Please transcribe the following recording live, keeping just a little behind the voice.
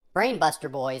Brainbuster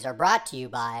Boys are brought to you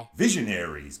by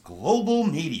Visionaries Global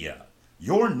Media,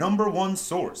 your number one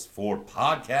source for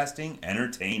podcasting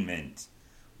entertainment.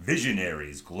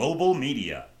 Visionaries Global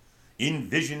Media,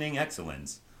 envisioning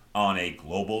excellence on a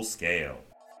global scale.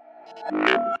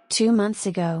 2 months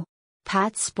ago,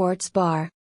 Pat's Sports Bar,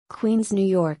 Queens, New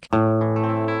York.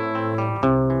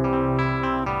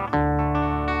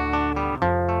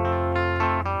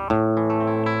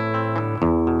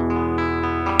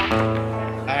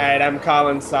 Alright, I'm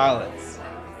calling solids.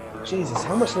 Jesus,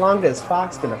 how much longer is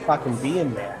Fox gonna fucking be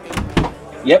in there?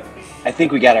 Yep, I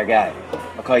think we got our guy.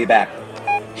 I'll call you back.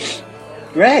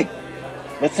 Greg,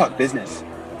 let's talk business.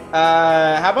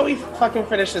 How about we fucking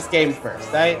finish this game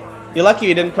first, right? You're lucky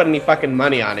you didn't put any fucking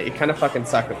money on it. You kind of fucking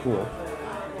suck at pool.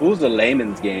 Pool's a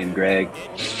layman's game, Greg.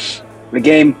 A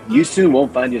game you soon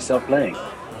won't find yourself playing.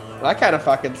 Well, that kind of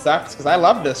fucking sucks, because I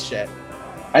love this shit.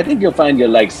 I think you'll find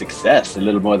you'll like success a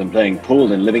little more than playing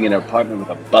pool and living in an apartment with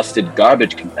a busted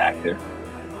garbage compactor.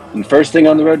 And first thing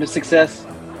on the road to success,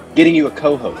 getting you a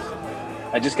co-host.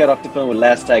 I just got off the phone with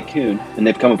Last Tycoon, and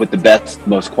they've come up with the best,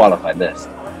 most qualified list.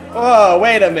 Whoa,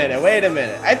 wait a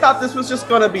minute. I thought this was just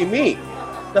gonna be me.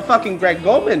 The fucking Greg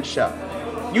Goldman show.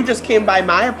 You just came by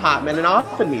my apartment and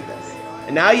offered me this.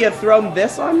 And now you've thrown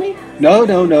this on me? No,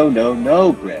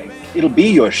 Greg. It'll be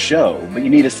your show, but you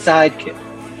need a sidekick.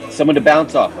 Someone to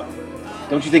bounce off of.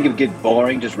 Don't you think it would get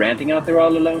boring just ranting out there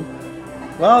all alone?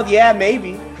 Well, yeah,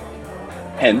 maybe.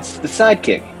 Hence, the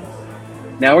sidekick.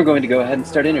 Now we're going to go ahead and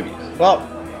start interviews. Well,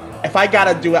 if I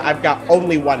gotta do it, I've got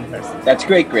only one person. That's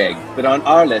great, Greg, but on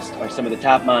our list are some of the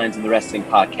top minds in the wrestling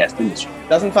podcast industry.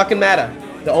 Doesn't fucking matter.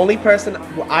 The only person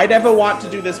who I'd ever want to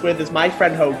do this with is my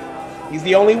friend Hope. He's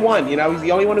the only one, he's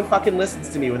the only one who fucking listens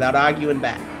to me without arguing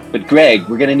back. But Greg,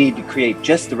 we're gonna need to create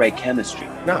just the right chemistry.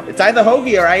 No, it's either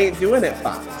Hoagie or I ain't doing it,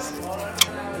 Fox.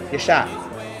 Your shot.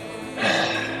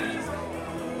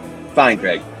 Fine,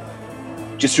 Greg.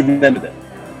 Just remember that.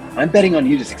 I'm betting on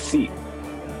you to succeed.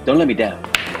 Don't let me down.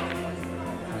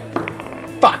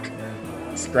 Fuck!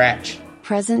 Scratch.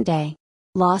 Present day,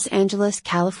 Los Angeles,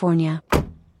 California.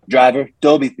 Driver,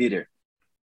 Dolby Theater.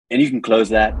 And you can close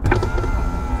that.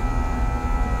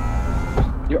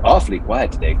 You're awfully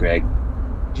quiet today, Greg.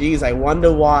 Jeez, I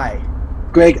wonder why.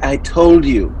 Greg, I told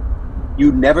you.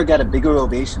 You never got a bigger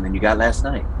ovation than you got last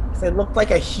night. I looked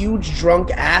like a huge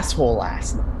drunk asshole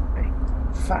last night.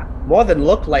 More than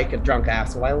looked like a drunk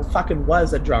asshole, I fucking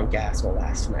was a drunk asshole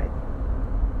last night.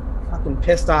 Fucking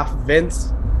pissed off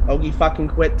Vince. Hoagie fucking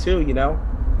quit too,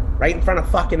 right in front of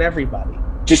fucking everybody.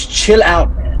 Just chill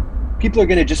out, man. People are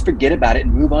gonna just forget about it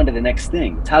and move on to the next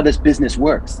thing. It's how this business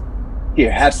works.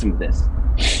 Here, have some of this.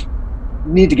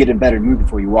 You need to get in a better mood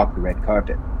before you walk the red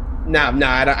carpet. No,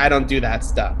 I don't do that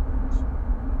stuff.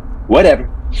 Whatever.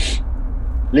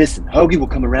 Listen, Hoagie will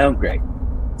come around, Greg.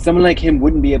 Someone like him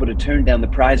wouldn't be able to turn down the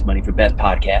prize money for Best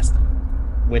Podcast.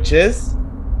 Which is?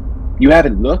 You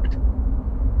haven't looked?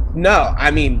 No,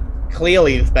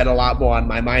 clearly it's been a lot more on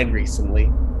my mind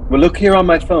recently. Well, look here on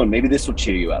my phone. Maybe this will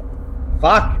cheer you up.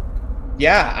 Fuck.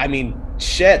 Yeah,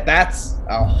 shit, that's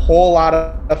a whole lot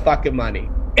of fucking money.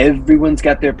 Everyone's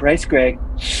got their price, Greg.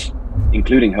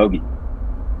 Including Hoagie.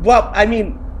 Well,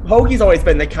 Hoagie's always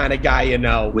been the kind of guy,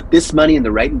 With this money and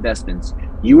the right investments,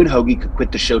 you and Hoagie could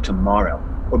quit the show tomorrow.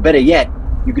 Or better yet,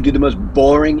 you could do the most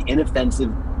boring,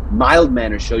 inoffensive,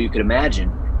 mild-mannered show you could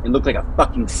imagine and look like a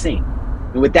fucking saint.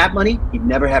 And with that money, he'd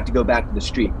never have to go back to the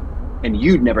street. And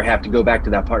you'd never have to go back to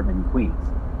that apartment in Queens.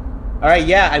 All right,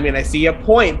 yeah, I see your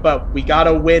point, but we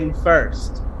gotta win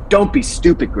first. Don't be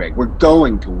stupid, Greg. We're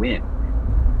going to win.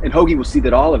 And Hoagie will see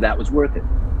that all of that was worth it.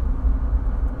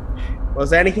 Was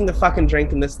there anything to fucking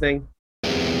drink in this thing?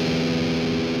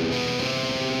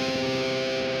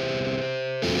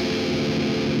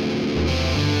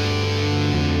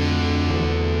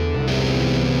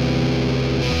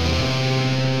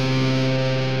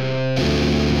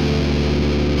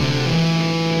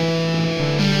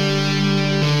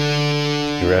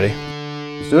 You ready?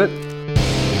 Let's do it.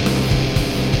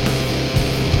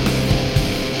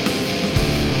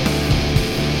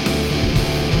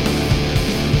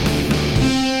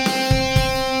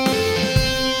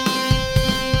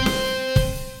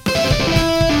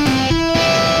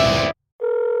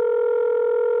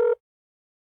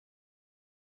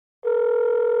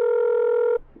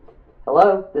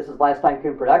 Hello, this is Last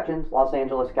Tycoon Productions, Los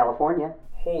Angeles, California.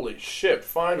 Holy shit,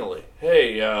 finally.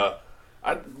 Hey,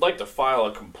 I'd like to file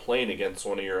a complaint against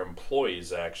one of your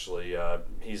employees, actually.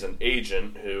 He's an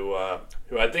agent who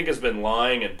I think has been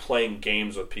lying and playing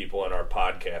games with people in our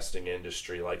podcasting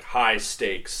industry, like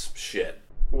high-stakes shit.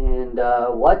 And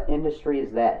what industry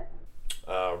is that?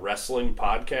 Wrestling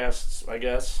podcasts, I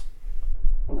guess.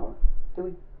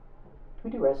 Do we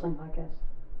do wrestling podcasts?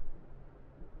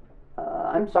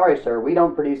 I'm sorry, sir. We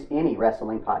don't produce any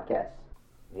wrestling podcasts.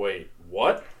 Wait,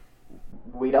 what?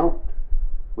 We don't.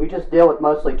 We just deal with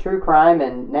mostly true crime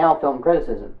and now film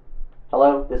criticism.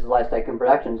 Hello, this is Last Tycoon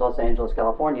Productions, Los Angeles,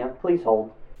 California. Please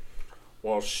hold.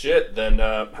 Well, shit, then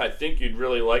I think you'd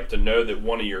really like to know that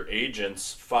one of your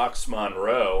agents, Fox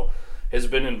Monroe, has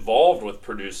been involved with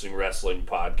producing wrestling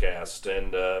podcasts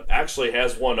and actually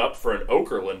has one up for an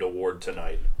Okerlund Award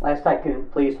tonight. Last Tycoon,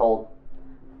 please hold.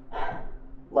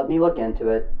 Let me look into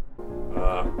it.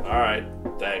 Alright,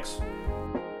 thanks.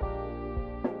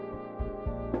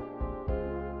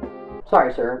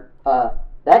 Sorry, sir.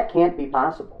 That can't be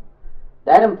possible.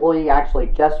 That employee actually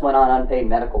just went on unpaid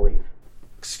medical leave.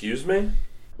 Excuse me?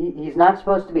 He's not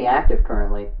supposed to be active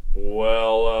currently.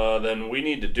 Well, then we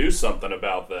need to do something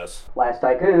about this. Last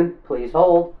Tycoon, please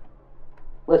hold.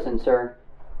 Listen, sir.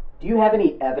 Do you have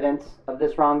any evidence of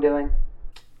this wrongdoing?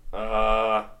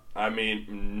 I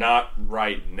mean, not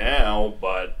right now,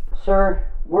 but... Sir,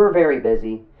 we're very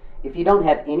busy. If you don't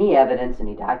have any evidence,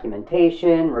 any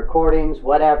documentation, recordings,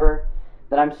 whatever,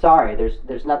 then I'm sorry.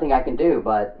 There's nothing I can do,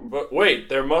 but... But wait,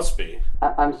 there must be.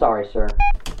 I'm sorry, sir.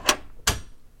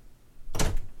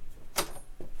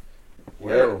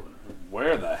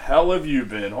 Where the hell have you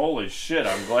been? Holy shit,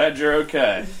 I'm glad you're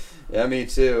okay. Yeah, me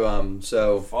too.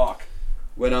 So Fuck.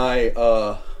 when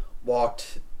I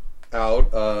walked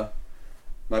out,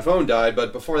 my phone died.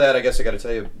 But before that, I guess I got to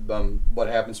tell you what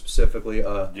happened specifically.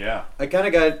 Yeah. I kind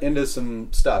of got into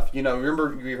some stuff. You know,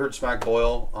 remember we heard Smack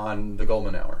Boyle on the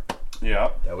Goldman Hour?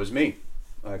 Yeah. That was me.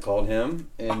 I called him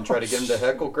and tried to get him to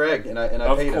heckle Greg, and I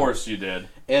paid him. Of course you did.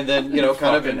 And then, you know,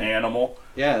 kind of an animal.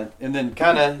 Yeah, and then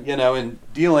kind of, you know, in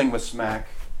dealing with Smack,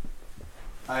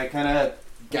 I kind of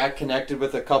got connected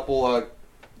with a couple of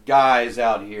guys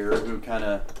out here who kind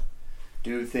of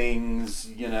do things,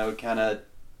 you know, kind of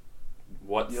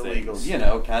What illegal, things? you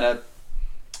know, kind of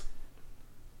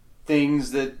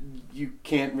things that you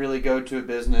can't really go to a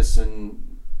business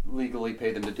and legally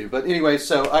pay them to do. But anyway,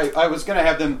 so I was going to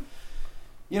have them,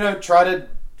 you know, try to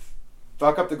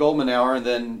fuck up the Goldman Hour, and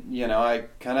then, you know, I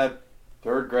kind of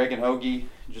heard Greg and Hoagie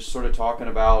just sort of talking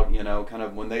about, you know, kind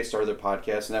of when they started their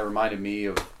podcast, and that reminded me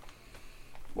of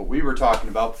what we were talking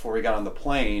about before we got on the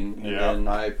plane, and then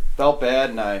I felt bad,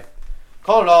 and I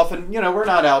called it off, and, you know, we're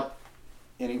not out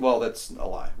well, that's a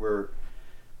lie.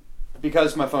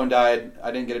 Because my phone died,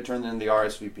 I didn't get it turned in the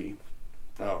RSVP.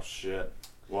 Oh, shit.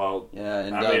 Well, yeah,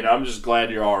 and, I mean, I'm just glad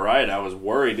you're all right. I was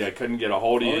worried I couldn't get a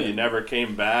hold of you. You never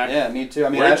came back. Yeah, me too. I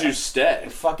mean, where'd you stay?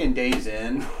 Fucking Days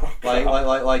Inn.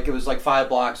 like it was like 5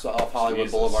 blocks off Hollywood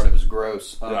Jesus. Boulevard. It was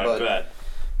gross. I bet.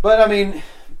 But I mean,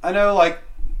 I know, like,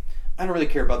 I don't really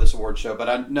care about this award show, but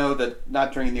I know that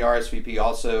not turning the RSVP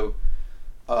also,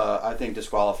 I think,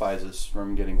 disqualifies us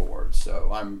from getting awards. So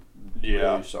I'm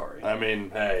really sorry. I mean,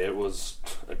 hey, it was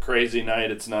a crazy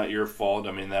night. It's not your fault.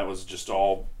 I mean, that was just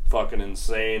all fucking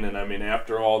insane. And I mean,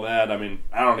 after all that, I mean,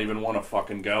 I don't even want to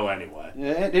fucking go anyway.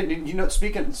 Yeah, you know,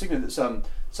 speaking of this,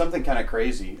 something kind of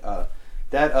crazy.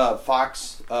 That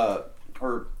Fox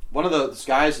or one of those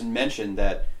guys mentioned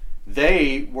that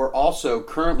they were also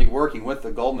currently working with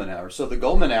the Goldman Hour. So the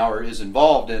Goldman Hour is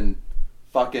involved in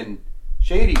fucking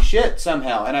shady shit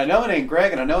somehow. And I know it ain't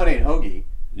Greg, and I know it ain't Hoagie.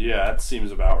 Yeah, that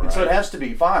seems about right. And so it has to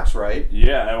be Fox, right?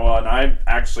 Yeah, well, and I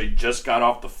actually just got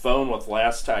off the phone with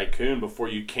Last Tycoon before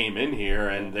you came in here,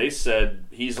 and they said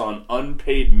he's on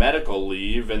unpaid medical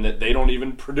leave and that they don't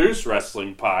even produce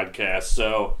wrestling podcasts.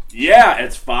 So, yeah,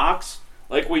 it's Fox.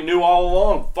 Like we knew all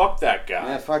along. Fuck that guy.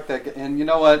 Yeah, fuck that guy. And you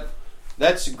know what?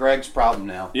 That's Greg's problem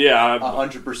now. Yeah,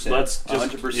 100%. Let's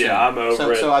just 100%. Yeah, I'm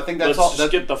over it. So I think that's let's all.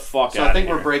 Just get the fuck out. So I think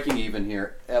of we're breaking even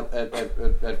here at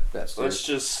best. Let's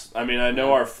just. I mean, I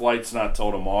know our flight's not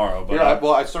till tomorrow, but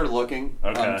well, I started looking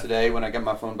Okay. Today when I got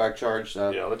my phone back charged.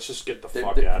 Yeah, let's just get the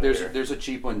fuck out of here. There's a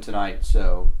cheap one tonight,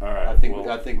 so all right. I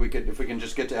think we could, if we can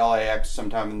just get to LAX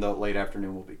sometime in the late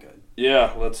afternoon, we'll be good.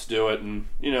 Yeah, let's do it, and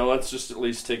let's just at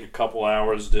least take a couple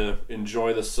hours to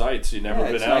enjoy the sights. You've never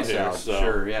been out nice here, out. so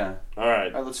Sure, yeah. All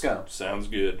right, let's go. Sounds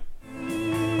good.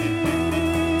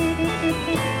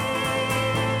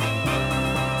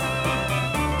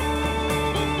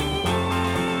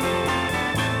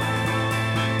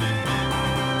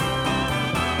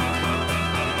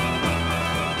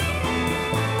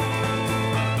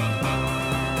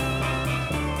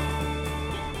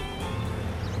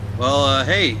 Well,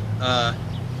 hey,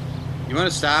 you want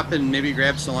to stop and maybe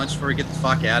grab some lunch before we get the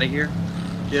fuck out of here?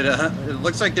 It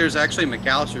looks like there's actually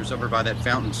McAllister's over by that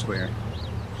Fountain Square.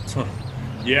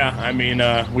 Yeah, I mean,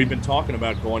 we've been talking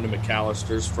about going to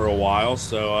McAllister's for a while,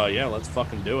 so yeah, let's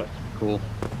fucking do it. Cool.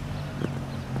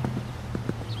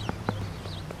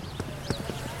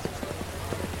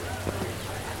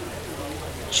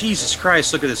 Jesus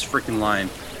Christ, look at this freaking line.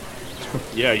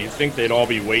 Yeah, you'd think they'd all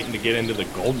be waiting to get into the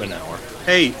Goldman Hour.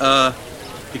 Hey,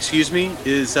 excuse me,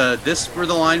 is this where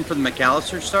the line for the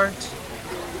McAllister starts?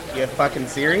 You fucking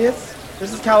serious?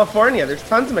 This is California. There's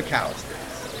tons of McAllisters.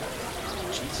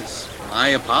 Jesus, my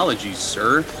apologies,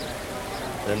 sir.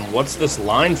 Then what's this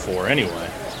line for,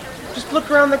 anyway? Just look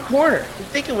around the corner. You'd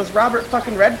think it was Robert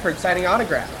fucking Redford signing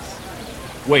autographs.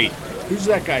 Wait, who's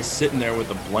that guy sitting there with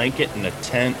a blanket and a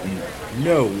tent and...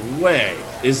 No way.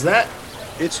 Is that...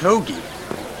 It's Hoagie.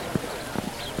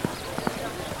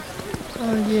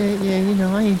 Oh, yeah,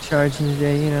 I ain't charging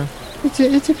today,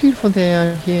 It's a beautiful day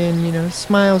out here, and,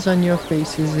 smiles on your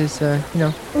faces is,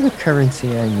 all the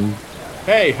currency I need.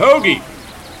 Hey, Hoagie!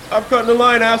 I'm cutting the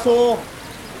line, asshole!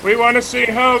 We want to see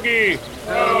Hoagie!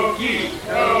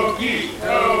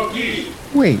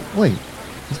 Wait,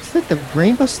 is that the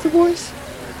Brainbuster Boys?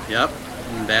 Yep,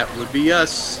 that would be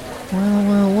us.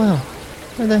 Well.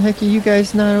 Why the heck are you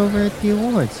guys not over at the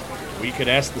awards? We could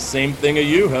ask the same thing of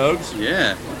you, Hoags.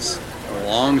 Yeah, it's a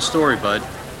long story, bud.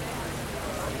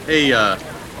 Hey,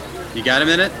 you got a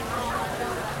minute?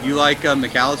 You like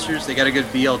McAllister's? They got a good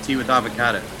BLT with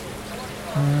avocado.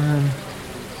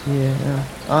 Yeah.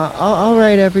 All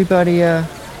right, everybody. I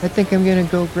think I'm gonna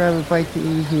go grab a bite to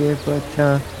eat here,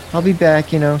 but I'll be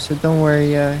back, so don't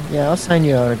worry. Yeah, I'll sign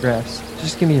your autographs.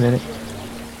 Just give me a minute.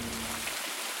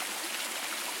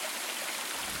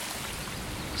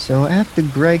 So after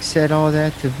Greg said all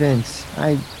that to Vince,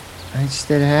 I just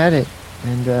had it,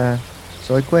 and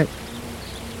so I quit,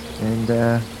 and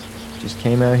just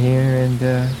came out here, and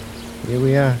here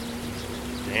we are.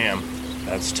 Damn,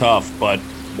 that's tough, but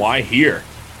why here?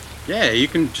 Yeah, you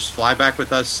can just fly back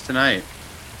with us tonight.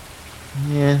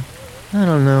 Yeah, I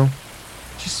don't know.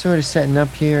 Just sort of setting up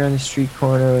here on the street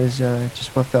corner is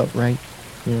just what felt right,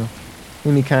 Made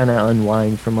me kind of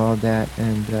unwind from all that,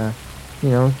 and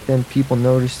then people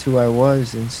noticed who I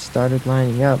was and started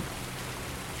lining up.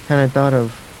 Kind of thought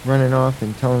of running off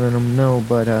and telling them no,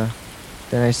 but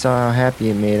then I saw how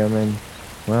happy it made them, and,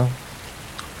 well...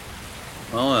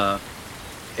 Well,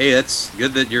 hey, that's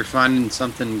good that you're finding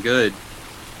something good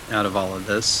out of all of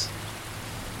this.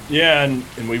 Yeah, and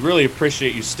we really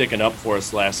appreciate you sticking up for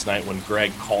us last night when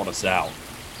Greg called us out.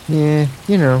 Yeah,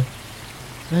 I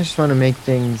just want to make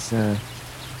things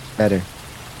better.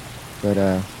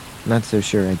 But, not so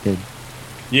sure I did.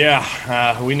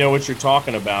 Yeah, we know what you're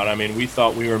talking about. I mean, we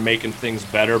thought we were making things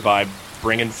better by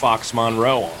bringing Fox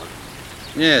Monroe on.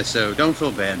 Yeah, so don't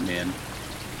feel bad, man.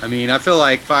 I mean, I feel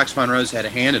like Fox Monroe's had a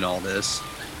hand in all this,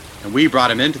 and we brought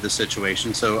him into the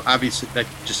situation, so obviously that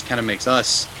just kind of makes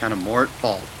us kind of more at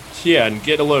fault. Yeah, and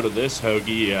get a load of this,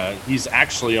 Hoagie. He's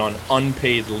actually on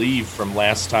unpaid leave from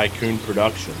Last Tycoon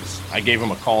Productions. I gave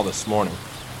him a call this morning.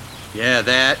 Yeah,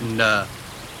 that, and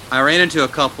I ran into a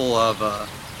couple of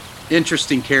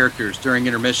interesting characters during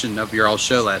intermission of your all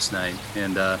show last night,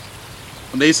 and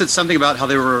they said something about how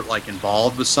they were like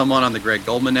involved with someone on the Greg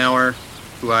Goldman Hour,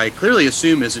 who I clearly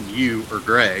assume isn't you or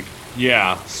Greg.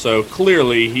 Yeah, so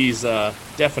clearly he's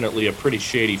definitely a pretty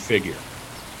shady figure.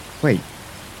 Wait,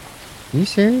 are you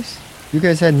serious? You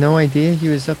guys had no idea he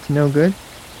was up to no good?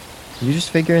 You just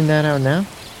figuring that out now?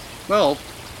 Well,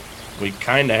 we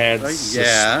kind of had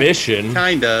suspicion.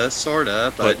 Kinda,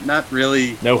 sorta, but not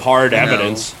really. No hard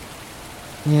evidence.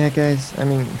 Yeah, guys, I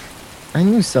mean, I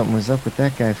knew something was up with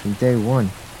that guy from day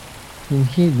one. I mean,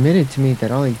 he admitted to me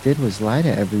that all he did was lie to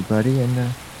everybody,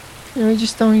 and, he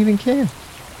just don't even care.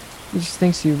 He just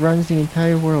thinks he runs the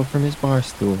entire world from his bar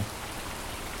stool.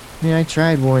 I mean, I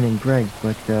tried warning Greg,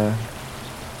 but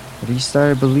he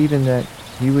started believing that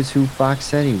he was who Fox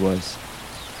said he was.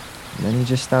 And then he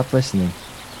just stopped listening.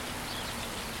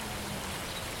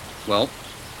 Well,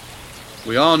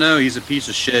 we all know he's a piece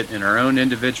of shit in our own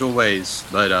individual ways,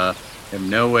 but have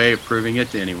no way of proving it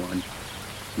to anyone.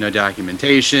 No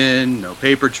documentation, no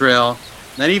paper trail,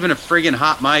 not even a friggin'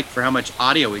 hot mic for how much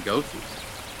audio we go through.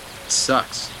 It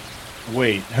sucks.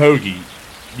 Wait, Hoagie,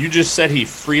 you just said he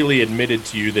freely admitted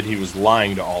to you that he was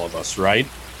lying to all of us, right?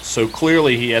 So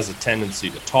clearly he has a tendency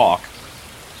to talk.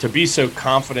 To be so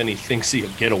confident he thinks he'll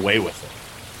get away with it.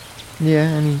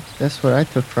 Yeah, I mean, that's what I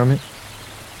took from it.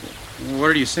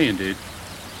 What are you saying, dude?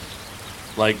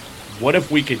 Like, what if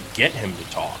we could get him to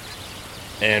talk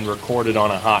and record it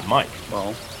on a hot mic?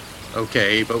 Well,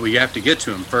 okay, but we have to get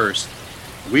to him first.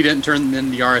 We didn't turn in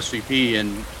the RSVP,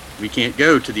 and we can't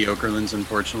go to the Okerlunds,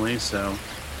 unfortunately, so...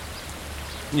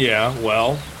 Yeah,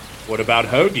 well, what about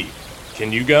Hoagie?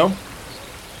 Can you go?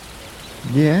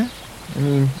 Yeah, I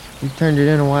mean, we turned it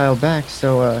in a while back,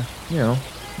 so,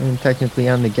 I'm technically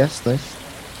on the guest list.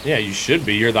 Yeah, you should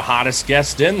be. You're the hottest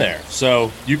guest in there,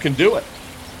 so you can do it.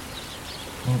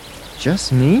 Well,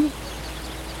 just me?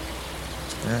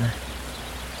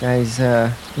 Guys,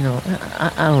 you know,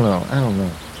 I don't know. I don't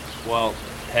know. Well,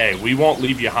 hey, we won't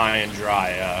leave you high and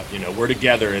dry. You know, we're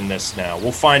together in this now.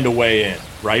 We'll find a way in.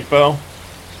 Right, Bo?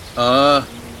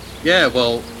 Yeah,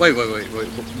 well, wait.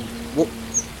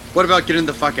 What about getting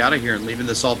the fuck out of here and leaving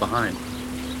this all behind?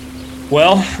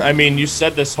 Well, I mean, you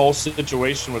said this whole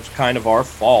situation was kind of our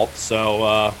fault,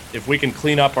 so if we can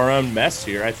clean up our own mess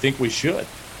here, I think we should.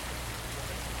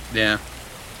 Yeah.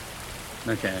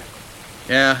 Okay.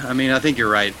 Yeah, I mean, I think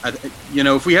you're right. You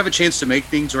know, if we have a chance to make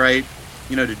things right,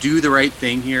 you know, to do the right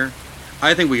thing here,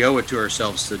 I think we owe it to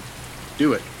ourselves to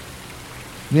do it.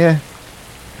 Yeah.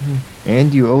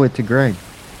 And you owe it to Greg.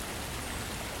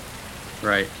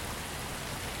 Right.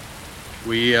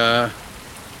 We, owe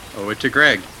it to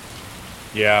Greg.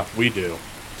 Yeah, we do.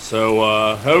 So,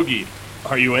 Hoagie,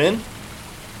 are you in?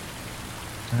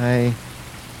 I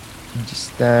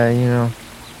just, you know,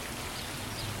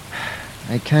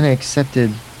 I kind of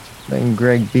accepted letting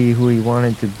Greg be who he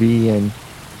wanted to be and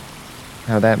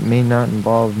how that may not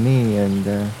involve me,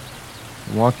 and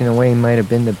walking away might have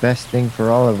been the best thing for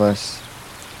all of us.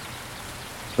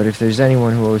 But if there's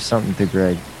anyone who owes something to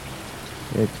Greg,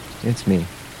 it's me.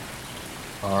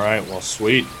 All right, well,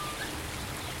 sweet.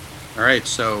 All right,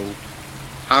 so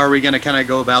how are we going to kind of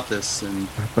go about this?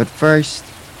 But first,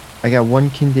 I got one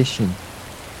condition.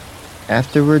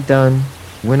 After we're done,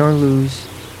 win or lose,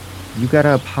 you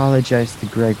gotta apologize to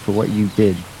Greg for what you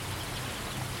did.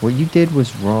 What you did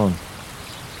was wrong.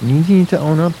 And you need to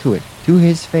own up to it, to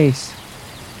his face.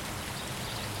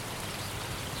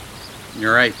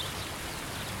 You're right.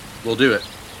 We'll do it.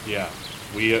 Yeah,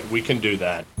 we can do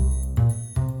that.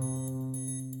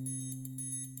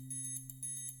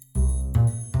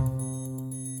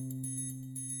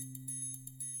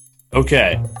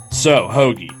 Okay, so,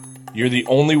 Hoagie, you're the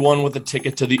only one with a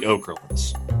ticket to the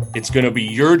Okerlunds. It's going to be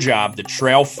your job to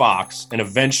trail Fox and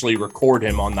eventually record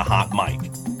him on the hot mic.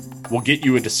 We'll get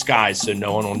you a disguise so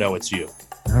no one will know it's you.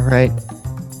 All right.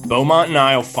 Beaumont and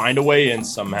I will find a way in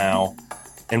somehow,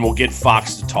 and we'll get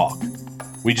Fox to talk.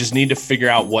 We just need to figure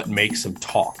out what makes him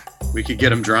talk. We could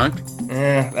get him drunk?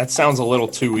 That sounds a little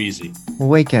too easy. Well,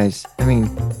 wait, guys. I mean,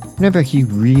 whenever he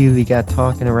really got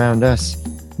talking around us,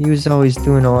 he was always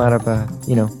doing a lot of,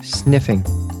 you know, sniffing.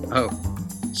 Oh,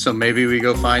 so maybe we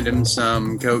go find him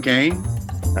some cocaine?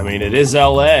 I mean, it is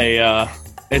L.A.,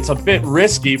 it's a bit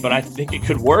risky, but I think it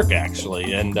could work,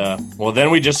 actually. And, well,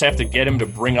 then we just have to get him to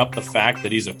bring up the fact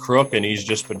that he's a crook and he's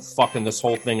just been fucking this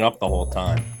whole thing up the whole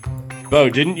time. Bo,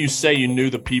 didn't you say you knew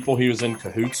the people he was in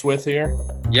cahoots with here?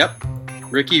 Yep.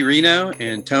 Ricky Reno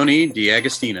and Tony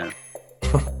D'Agostino.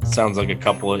 Sounds like a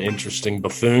couple of interesting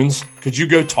buffoons. Could you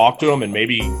go talk to them and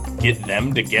maybe get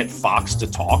them to get Fox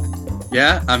to talk?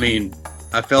 Yeah, I mean,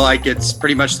 I feel like it's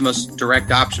pretty much the most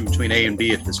direct option between A and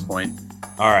B at this point.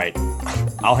 All right.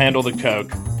 I'll handle the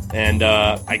coke, and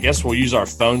I guess we'll use our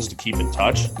phones to keep in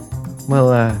touch.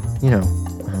 Well, you know,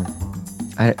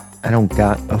 I don't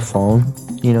got a phone,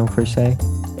 you know, per se.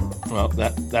 Well,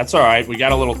 that's all right. We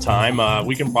got a little time.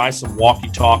 We can buy some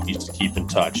walkie-talkies to keep in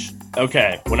touch.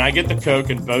 Okay, when I get the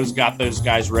coke and Bo's got those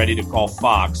guys ready to call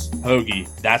Fox, Hoagie,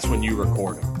 that's when you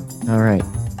record him. All right.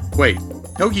 Wait,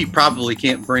 Hoagie probably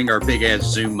can't bring our big-ass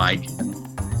Zoom mic.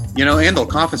 You know, and they'll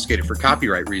confiscate it for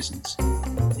copyright reasons.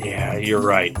 Yeah, you're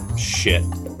right. Shit.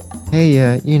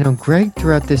 Hey, you know, Greg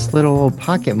threw out this little old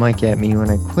pocket mic at me when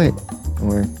I quit.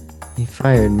 Or he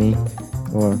fired me.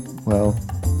 Or, well,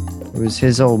 it was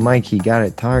his old mic he got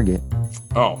at Target.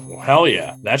 Oh, well, hell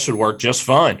yeah. That should work just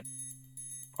fine.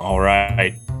 All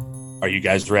right. Are you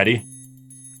guys ready?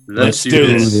 Let's do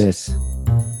this.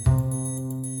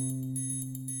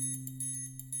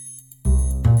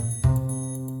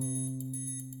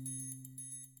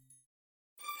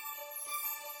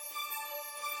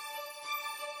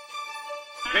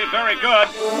 Okay, very good.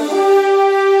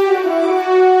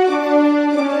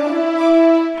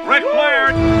 Red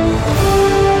flared.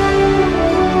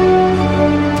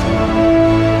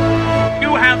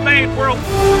 You have made world.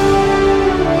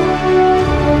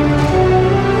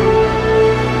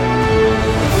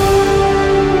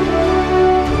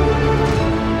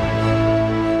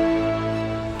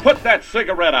 Put that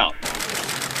cigarette out.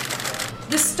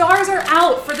 The stars are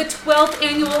out for the 12th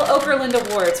Annual Okerlund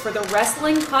Awards for the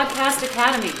Wrestling Podcast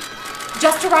Academy.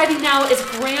 Just arriving now is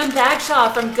Graham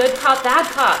Bagshaw from Good Cop, Bad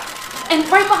Cop. And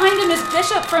right behind him is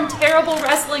Bishop from Terrible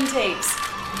Wrestling Tapes.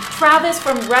 Travis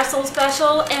from Wrestle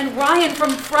Special and Ryan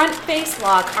from Front Face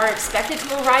Lock are expected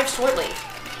to arrive shortly.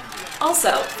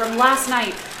 Also, from last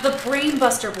night, the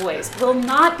Brainbuster Boys will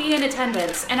not be in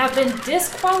attendance and have been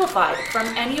disqualified from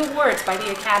any awards by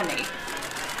the Academy.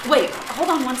 Wait, hold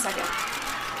on one second.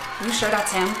 You sure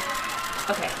that's him?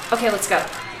 Okay, let's go.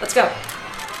 Let's go.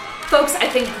 Folks, I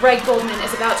think Greg Goldman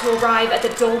is about to arrive at the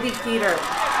Dolby Theater.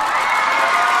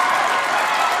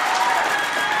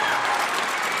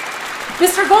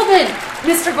 Mr.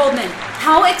 Goldman,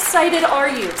 how excited are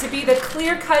you to be the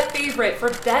clear-cut favorite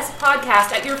for Best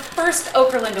Podcast at your first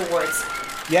Okerlund Awards?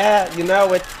 Yeah,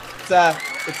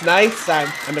 it's nice.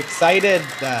 I'm excited.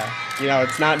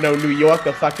 It's not no New York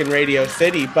or fucking Radio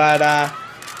City, but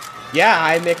yeah,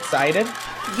 I'm excited.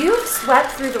 You've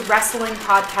swept through the wrestling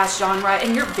podcast genre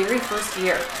in your very first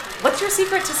year. What's your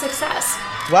secret to success?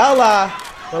 Well, I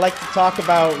like to talk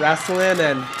about wrestling,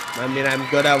 and I'm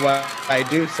good at what I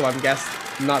do, so I'm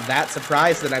not that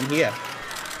surprised that I'm here.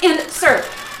 And, sir,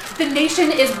 the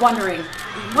nation is wondering,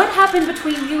 what happened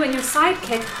between you and your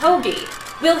sidekick, Hoagie?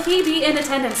 Will he be in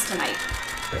attendance tonight?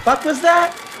 The fuck was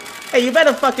that? Hey, you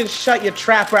better fucking shut your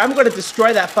trap, or I'm going to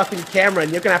destroy that fucking camera,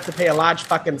 and you're going to have to pay a large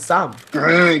fucking sum.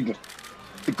 Greg,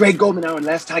 the Greg Goldman Hour and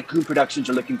Last Tycoon Productions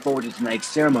are looking forward to tonight's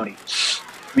ceremony.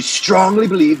 We strongly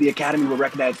believe the Academy will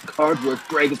recognize the hard work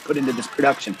Greg has put into this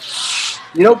production.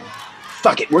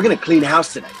 Fuck it, we're going to clean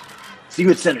house tonight. See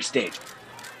you at center stage.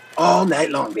 All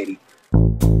night long, baby.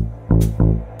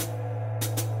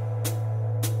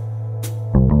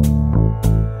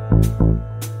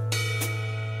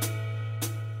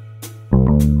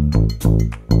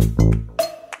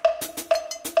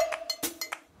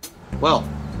 Well,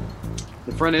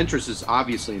 the front entrance is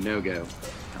obviously a no-go.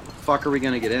 How the fuck are we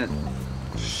gonna get in?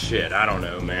 Shit, I don't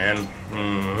know, man.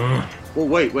 Well,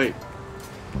 wait. Where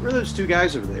are those two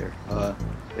guys over there?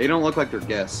 They don't look like they're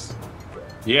guests.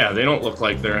 Yeah, they don't look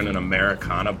like they're in an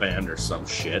Americana band or some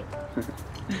shit.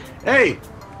 Hey,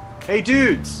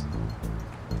 dudes.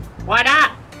 What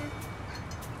up?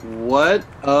 What,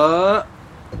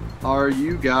 are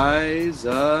you guys,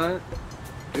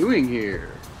 doing here?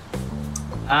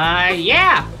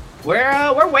 Yeah.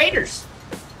 We're waiters.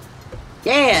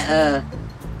 Yeah,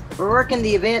 we're working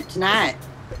the event tonight.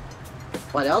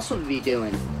 What else would we be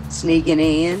doing? Sneaking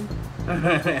in?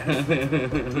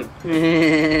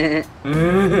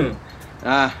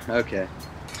 Okay.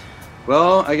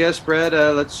 Well, I guess, Brad,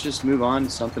 let's just move on to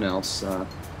something else.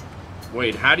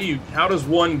 Wait, how does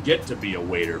one get to be a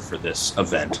waiter for this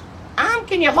event?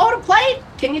 Can you hold a plate?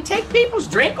 Can you take people's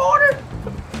drink order?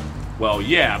 Well,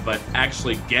 yeah, but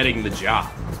actually getting the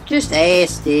job. Just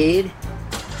ask, dude.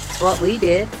 That's what we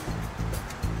did.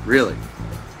 Really?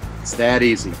 It's that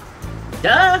easy.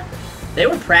 Duh. They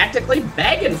were practically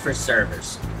begging for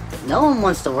servers. No one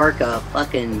wants to work a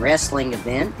fucking wrestling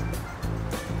event.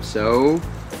 So,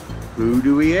 who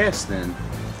do we ask then?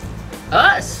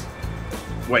 Us.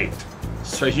 Wait,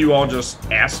 so you all just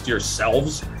asked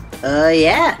yourselves?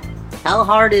 Yeah. How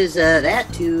hard is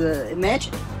that to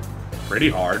imagine? Pretty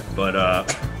hard, but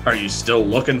are you still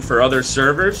looking for other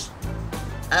servers?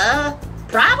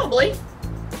 Probably.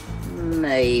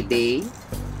 Maybe.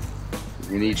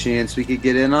 Any chance we could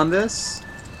get in on this?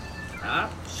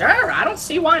 Sure, I don't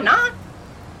see why not.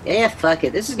 Yeah, fuck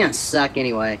it. This is gonna suck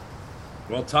anyway.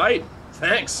 Well, tight.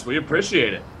 Thanks. We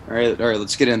appreciate it. All right,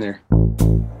 let's get in there.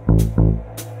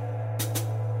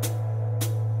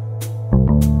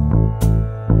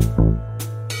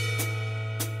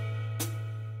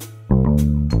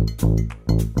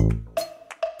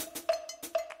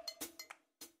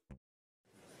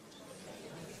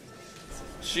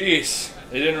 Jeez,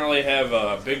 they didn't really have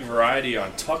a big variety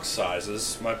on tux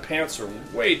sizes. My pants are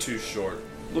way too short.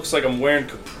 Looks like I'm wearing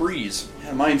capris.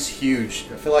 Yeah, mine's huge.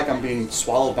 I feel like I'm being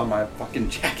swallowed by my fucking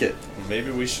jacket.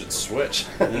 Maybe we should switch.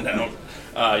 No.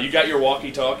 You got your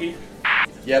walkie-talkie?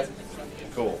 Yep.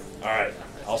 Cool. All right.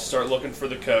 I'll start looking for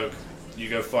the Coke. You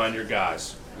go find your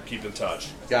guys. We'll keep in touch.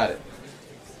 Got it.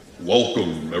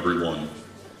 Welcome, everyone.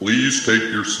 Please take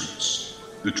your seats.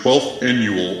 The 12th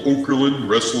Annual Okerlund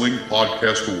Wrestling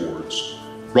Podcast Awards,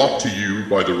 brought to you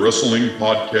by the Wrestling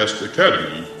Podcast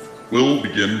Academy, will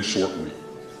begin shortly.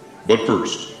 But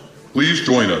first, please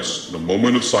join us in a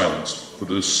moment of silence for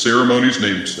this ceremony's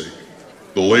namesake,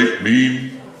 the late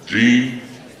Mean Gene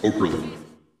Okerlund.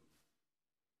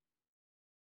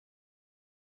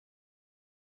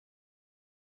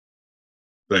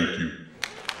 Thank you.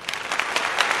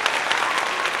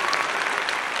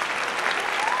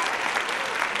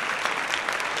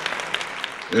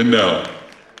 And now,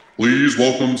 please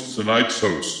welcome tonight's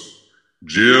host,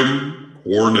 Jim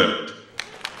Cornette.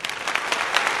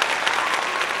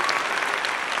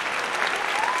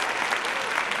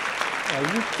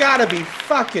 Oh, you gotta be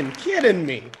fucking kidding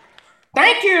me.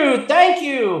 Thank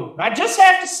you. I just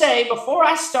have to say before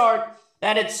I start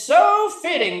that it's so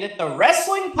fitting that the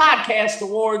Wrestling Podcast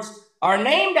Awards are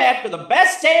named after the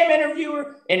best damn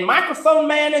interviewer and microphone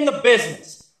man in the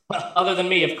business. Other than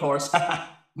me, of course.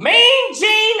 Mean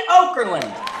Gene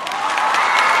Okerlund.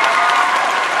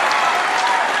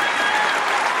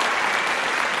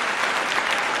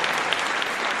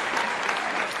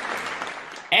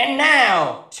 And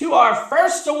now, to our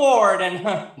first award,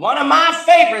 and one of my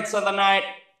favorites of the night,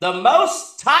 the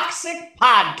Most Toxic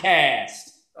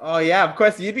Podcast. Oh, yeah, of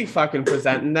course you'd be fucking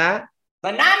presenting that.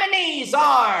 The nominees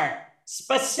are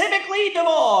Specifically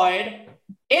Devoid,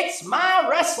 It's My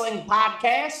Wrestling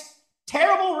Podcast,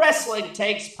 Terrible Wrestling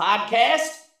Takes Podcast,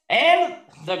 and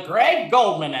The Greg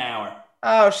Goldman Hour.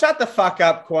 Oh, shut the fuck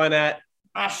up, Cornette.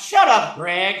 Shut up,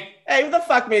 Greg. Hey, who the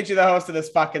fuck made you the host of this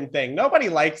fucking thing? Nobody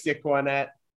likes you, Cornette.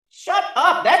 Shut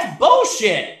up. That's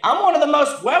bullshit. I'm one of the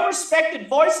most well-respected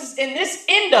voices in this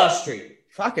industry.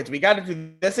 Fuck it. We got to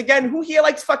do this again. Who here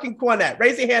likes fucking Cornette?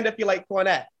 Raise your hand if you like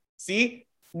Cornette. See?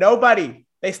 Nobody.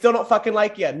 They still don't fucking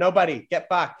like you. Nobody. Get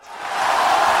fucked.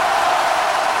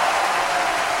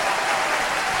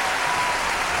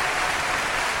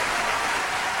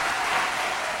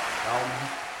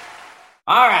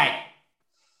 All right.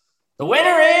 The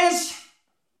winner is...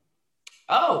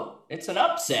 Oh, it's an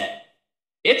upset.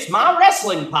 It's My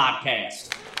Wrestling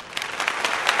Podcast.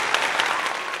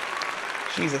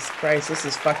 Jesus Christ, this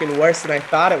is fucking worse than I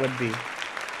thought it would be.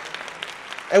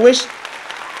 I wish...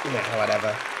 Nah,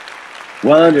 whatever.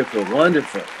 Wonderful,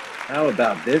 wonderful. How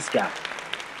about this guy?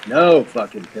 No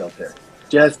fucking filter.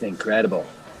 Just incredible.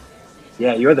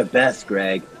 Yeah, you're the best,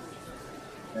 Greg.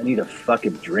 I need a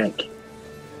fucking drink.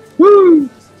 Woo!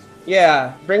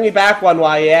 Yeah, bring me back one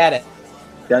while you're at it.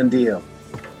 Done deal.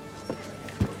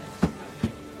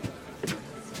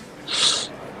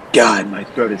 God, my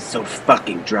throat is so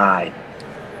fucking dry.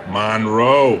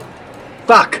 Monroe.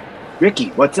 Fuck! Ricky,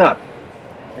 what's up?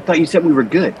 I thought you said we were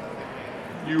good.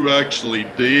 You actually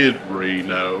did,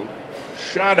 Reno.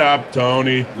 Shut up,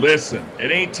 Tony. Listen,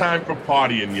 it ain't time for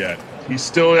partying yet. He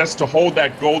still has to hold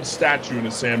that gold statue in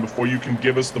his hand before you can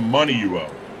give us the money you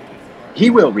owe. He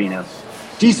will, Reno.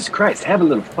 Jesus Christ, have a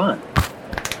little fun.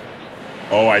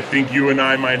 Oh, I think you and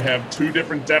I might have two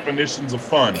different definitions of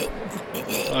fun.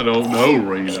 I don't know,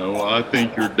 Reno. I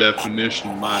think your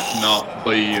definition might not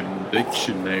be in the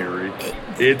dictionary.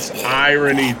 It's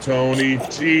irony, Tony.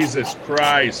 Jesus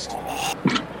Christ.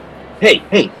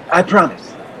 Hey, I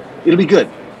promise. It'll be good.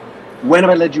 When have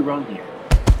I led you wrong here?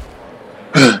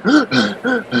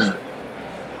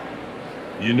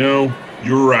 You know,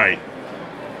 you're right.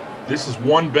 This is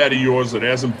one bet of yours that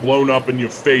hasn't blown up in your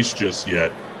face just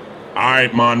yet. All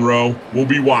right, Monroe, we'll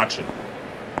be watching.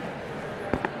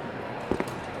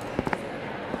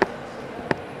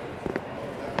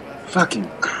 Fucking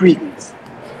cretins.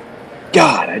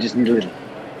 God, I just need a little...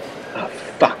 Oh,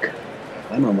 fuck.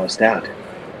 I'm almost out.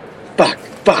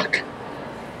 Fuck.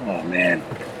 Oh, man.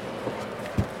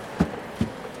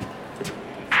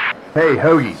 Hey,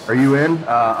 Hoagie, are you in?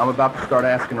 I'm about to start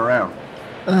asking around.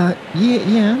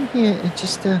 Yeah, I'm here. It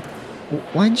just,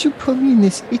 why'd you put me in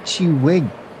this itchy wig?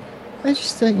 I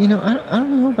just, I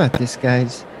don't know about this,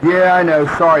 guys. Yeah, I know.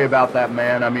 Sorry about that,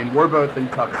 man. I mean, we're both in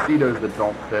tuxedos that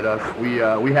don't fit us.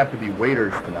 We have to be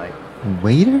waiters tonight.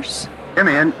 Waiters? Yeah,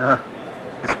 man.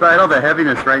 Despite all the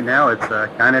heaviness right now, it's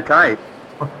kind of tight.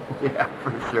 Yeah,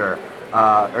 for sure.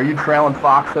 Are you trailing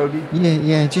Fox, Hoagie?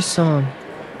 Yeah, I just saw him.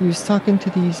 He was talking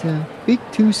to these, big,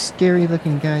 two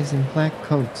scary-looking guys in black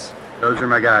coats. Those are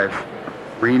my guys,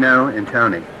 Reno and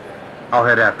Tony. I'll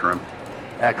head after them.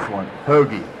 Excellent.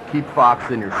 Hoagie, keep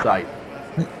Fox in your sight.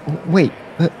 Wait,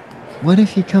 but what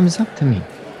if he comes up to me?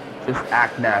 Just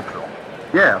act natural.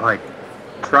 Yeah, like,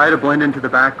 try to blend into the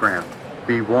background.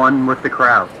 Be one with the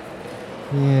crowd.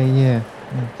 Yeah.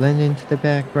 Blend into the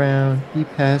background, be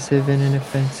passive and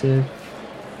inoffensive.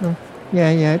 Oh,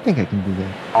 yeah, I think I can do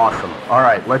that. Awesome. All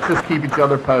right, let's just keep each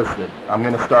other posted. I'm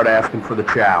going to start asking for the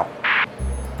chow.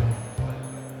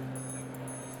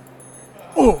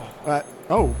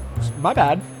 Oh, my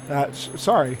bad.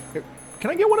 Sorry.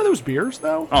 Can I get one of those beers,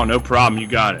 though? Oh, no problem. You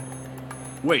got it.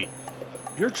 Wait,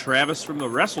 you're Travis from the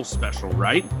Wrestle Special,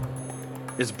 right?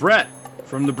 It's Brett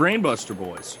from the Brainbuster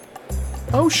Boys.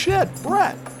 Oh, shit,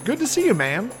 Brett. Good to see you,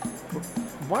 man.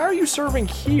 Why are you serving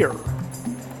here?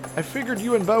 I figured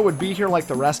you and Bo would be here like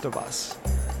the rest of us.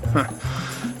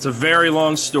 It's a very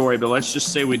long story, but let's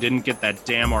just say we didn't get that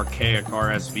damn archaic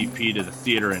RSVP to the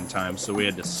theater in time, so we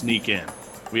had to sneak in.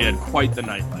 We had quite the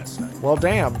night last night. Well,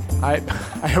 damn. I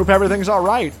hope everything's all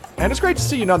right. And it's great to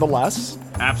see you nonetheless.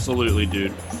 Absolutely,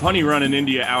 dude. Funny running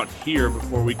into you out here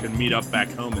before we could meet up back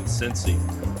home in Cincy.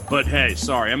 But hey,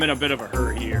 sorry, I'm in a bit of a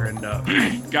hurry here, and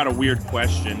got a weird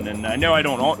question. And I know I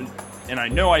don't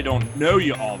know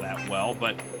you all that well,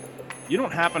 but you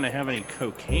don't happen to have any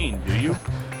cocaine, do you?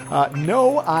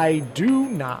 No, I do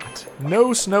not. No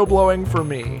snowblowing for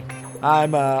me.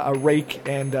 I'm a rake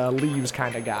and leaves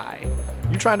kind of guy.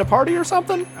 You trying to party or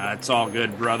something? It's all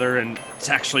good, brother, and it's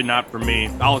actually not for me.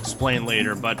 I'll explain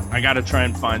later, but I gotta try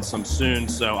and find some soon,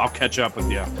 so I'll catch up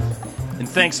with you. And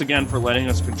thanks again for letting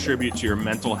us contribute to your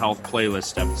mental health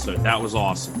playlist episode. That was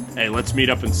awesome. Hey, let's meet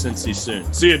up in Cincy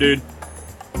soon. See you, dude.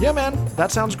 Yeah, man.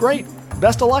 That sounds great.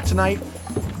 Best of luck tonight.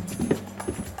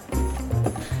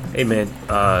 Hey, man.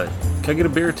 Can I get a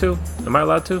beer, too? Am I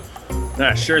allowed to?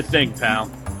 Sure thing,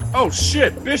 pal. Oh,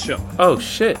 shit, Bishop. Oh,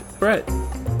 shit, Brett.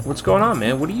 What's going on,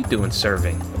 man? What are you doing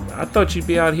serving? I thought you'd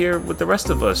be out here with the rest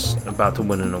of us about to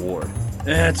win an award.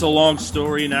 It's a long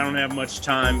story, and I don't have much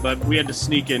time, but we had to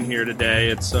sneak in here today.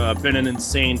 It's been an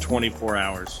insane 24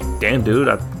 hours. Damn, dude.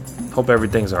 I hope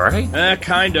everything's all right.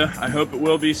 Kinda. I hope it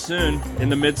will be soon. In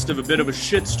the midst of a bit of a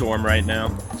shitstorm right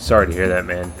now. Sorry to hear that,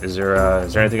 man. Is there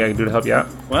anything I can do to help you out?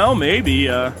 Well, maybe.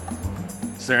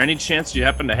 Is there any chance you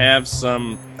happen to have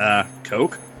some,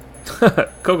 Coke?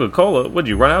 Coca-Cola? Would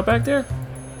you run out back there?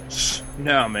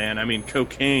 No, man. I mean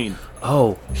cocaine.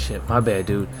 Oh, shit. My bad,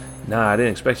 dude. Nah, I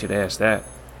didn't expect you to ask that.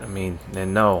 I mean,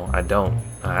 and no, I don't.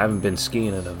 I haven't been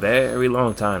skiing in a very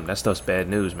long time. That stuff's bad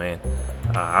news, man.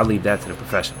 I'll leave that to the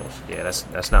professionals. Yeah,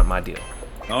 that's not my deal.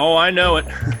 Oh, I know it.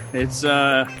 It's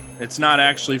not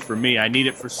actually for me. I need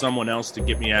it for someone else to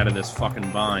get me out of this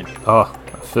fucking bind. Oh,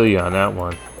 I feel you on that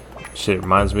one. Shit,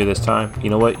 reminds me of this time. You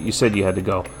know what? You said you had to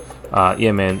go.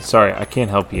 Yeah, man, sorry, I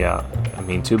can't help you out. I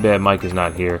mean, too bad Mike is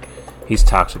not here. He's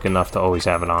toxic enough to always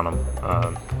have it on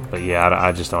him. But yeah,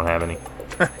 I just don't have any.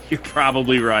 You're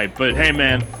probably right. But hey,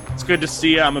 man, it's good to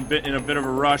see you. I'm in a bit of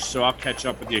a rush, so I'll catch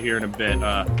up with you here in a bit.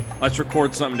 Let's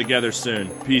record something together soon.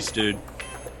 Peace, dude.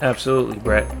 Absolutely,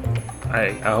 Brett.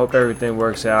 I hope everything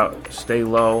works out. Stay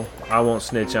low. I won't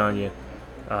snitch on you.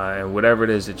 And whatever it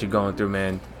is that you're going through,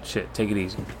 man, shit, take it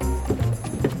easy.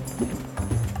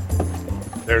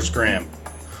 There's Graham.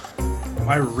 Am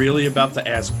I really about to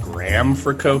ask Graham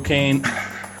for cocaine?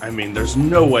 I mean, there's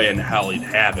no way in hell he'd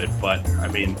have it, but, I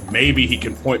mean, maybe he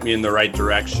can point me in the right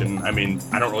direction. I mean,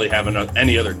 I don't really have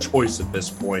any other choice at this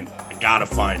point. I gotta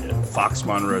find it. Fox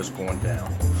Monroe's going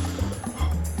down.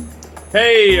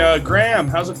 Hey, Graham,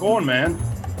 how's it going, man?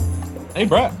 Hey,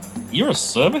 Brett, you're a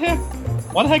server here?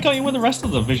 Why the heck aren't you with the rest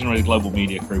of the Visionary Global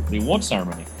Media crew for the award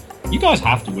ceremony? You guys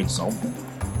have to win something.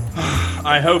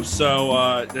 I hope so,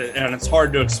 and it's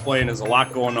hard to explain. There's a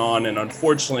lot going on, and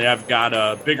unfortunately I've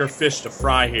got bigger fish to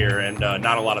fry here and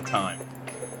not a lot of time.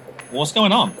 What's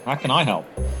going on? How can I help?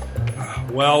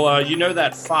 Well, you know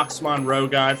that Fox Monroe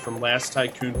guy from Last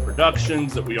Tycoon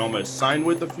Productions that we almost signed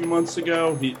with a few months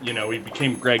ago? He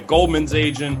became Greg Goldman's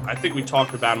agent. I think we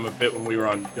talked about him a bit when we were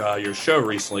on your show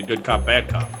recently, Good Cop, Bad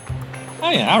Cop. Oh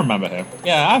yeah, I remember him.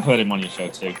 Yeah, I've heard him on your show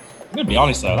too. I'm gonna be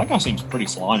honest though, that guy seems pretty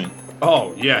slimy.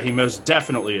 Oh, yeah, he most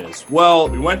definitely is. Well,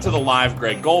 we went to the live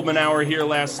Greg Goldman hour here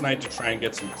last night to try and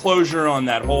get some closure on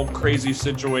that whole crazy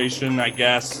situation, I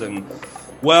guess. And,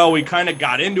 well, we kind of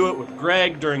got into it with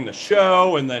Greg during the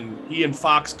show, and then he and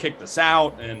Fox kicked us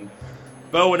out. And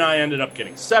Bo and I ended up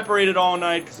getting separated all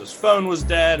night because his phone was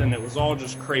dead, and it was all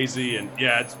just crazy. And,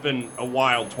 yeah, it's been a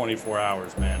wild 24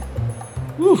 hours, man.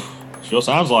 Whew, sure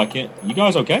sounds like it. You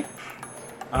guys okay?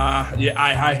 Yeah,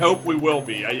 I hope we will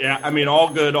be. I mean, all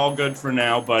good for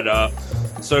now. But,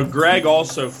 so Greg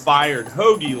also fired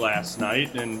Hoagie last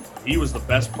night, and he was the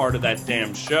best part of that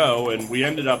damn show. And we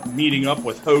ended up meeting up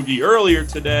with Hoagie earlier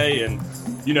today, and,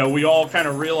 we all kind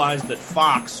of realized that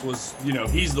Fox was,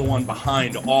 he's the one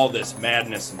behind all this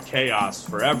madness and chaos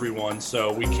for everyone.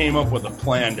 So we came up with a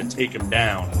plan to take him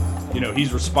down.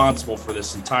 He's responsible for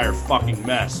this entire fucking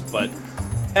mess. But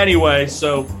anyway,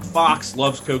 so Fox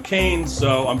loves cocaine,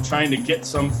 so I'm trying to get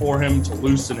some for him to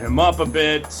loosen him up a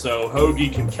bit so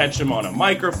Hoagie can catch him on a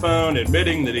microphone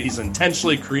admitting that he's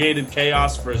intentionally created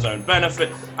chaos for his own benefit.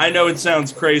 I know it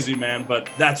sounds crazy, man, but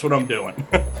that's what I'm doing.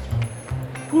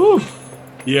 Whew.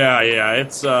 Yeah,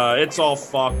 it's all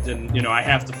fucked, and, I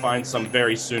have to find some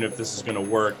very soon if this is going to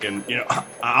work. And,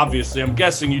 obviously, I'm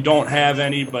guessing you don't have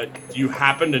any, but do you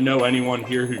happen to know anyone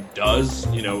here who does?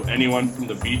 Anyone from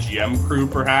the VGM crew,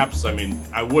 perhaps? I mean,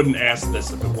 I wouldn't ask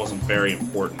this if it wasn't very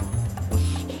important.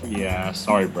 Yeah,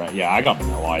 sorry, Brett. Yeah, I got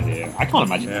no idea. I can't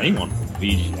imagine anyone from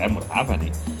VGM would have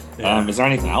any. Yeah. Is there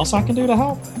anything else I can do to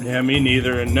help? Yeah, me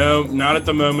neither. And no, not at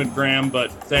the moment, Graham,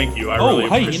 but thank you. I really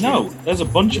appreciate it. There's a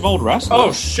bunch of old wrestlers.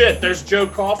 Oh, shit, there's Joe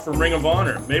Koff from Ring of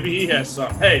Honor. Maybe he has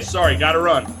some. Hey, sorry, gotta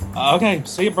run. Okay,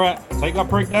 see you, Brett. Take that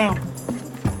break down.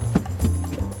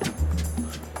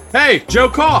 Hey, Joe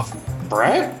Koff.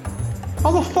 Brett?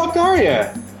 How the fuck are you?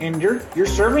 And you're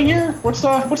serving here? What's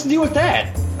the deal with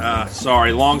that?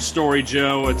 Sorry, long story,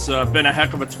 Joe. It's been a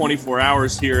heck of a 24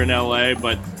 hours here in LA,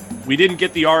 but we didn't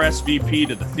get the RSVP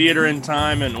to the theater in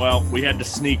time, and, well, we had to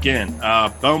sneak in.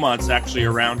 Beaumont's actually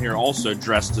around here also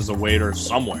dressed as a waiter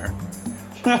somewhere.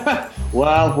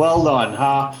 Well done.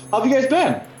 How have you guys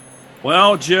been?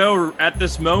 Well, Joe, at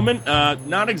this moment,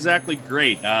 not exactly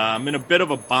great. I'm in a bit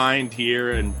of a bind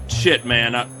here, and shit,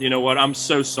 man, you know what? I'm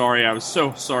so sorry. I was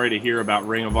so sorry to hear about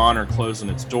Ring of Honor closing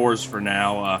its doors for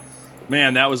now.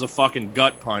 Man, that was a fucking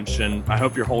gut punch, and I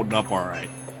hope you're holding up all right.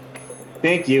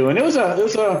 Thank you. And it was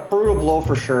a brutal blow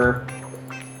for sure.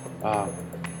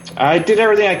 I did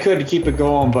everything I could to keep it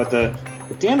going, but the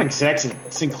damn execs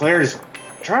at Sinclair just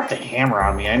dropped the hammer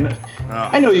on me.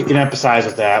 I know you can empathize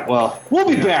with that. Well, we'll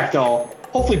be back though.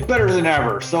 Hopefully better than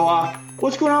ever. So,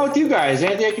 what's going on with you guys?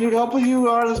 Anything I can do to help with you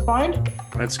out of this bind?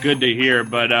 That's good to hear,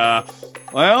 but,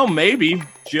 well, maybe.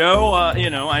 Joe,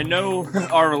 I know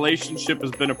our relationship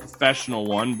has been a professional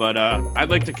one, but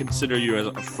I'd like to consider you as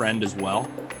a friend as well.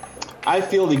 I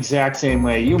feel the exact same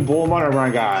way. You and Beaumont are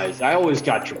my guys. I always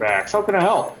got your backs. How can I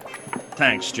help?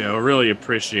 Thanks, Joe. I really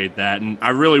appreciate that, and I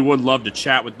really would love to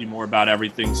chat with you more about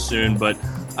everything soon, but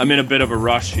I'm in a bit of a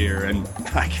rush here, and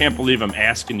I can't believe I'm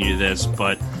asking you this,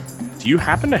 but do you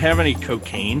happen to have any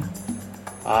cocaine?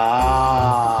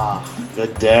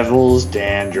 The devil's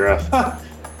dandruff.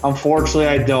 Unfortunately,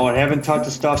 I don't. I haven't touched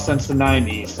the stuff since the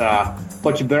 90s.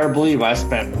 But you better believe I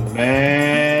spent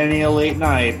many a late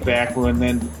night back when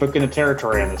then booking the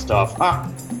territory on this stuff.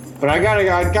 But I got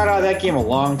out of that game a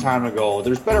long time ago.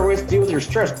 There's better ways to deal with your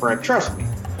stress, Brett. Trust me.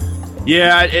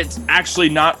 Yeah, it's actually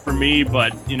not for me,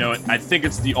 but, I think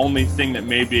it's the only thing that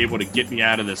may be able to get me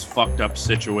out of this fucked up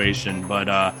situation. But,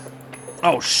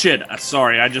 oh shit,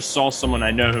 sorry, I just saw someone I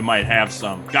know who might have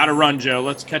some. Gotta run, Joe.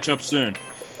 Let's catch up soon.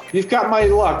 You've got my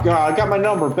luck. I got my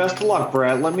number. Best of luck,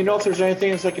 Brett. Let me know if there's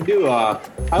anything else I can do. I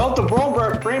hope the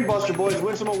Brainbuster boys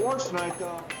win some awards tonight,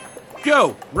 though.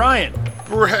 Yo, Ryan.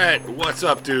 Brett, what's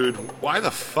up, dude? Why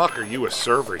the fuck are you a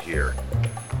server here?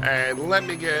 And let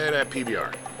me get a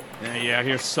PBR. Yeah,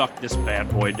 here, suck this bad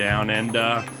boy down. And,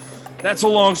 that's a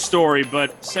long story,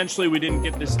 but essentially we didn't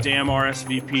get this damn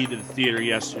RSVP to the theater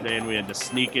yesterday, and we had to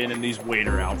sneak in these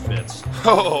waiter outfits.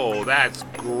 Oh, that's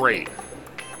great.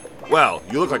 Well,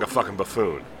 you look like a fucking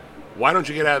buffoon. Why don't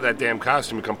you get out of that damn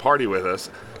costume and come party with us?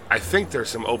 I think there's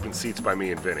some open seats by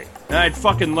me and Vinny. I'd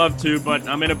fucking love to, but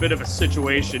I'm in a bit of a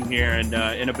situation here and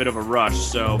in a bit of a rush.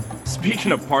 So,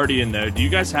 speaking of partying, though, do you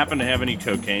guys happen to have any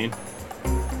cocaine?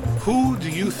 Who do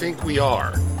you think we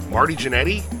are? Marty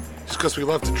Jannetty? Just because we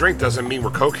love to drink doesn't mean we're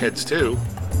cokeheads, too.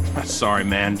 Sorry,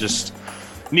 man. Just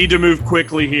need to move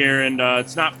quickly here, and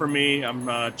it's not for me.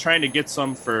 I'm trying to get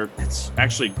some for... It's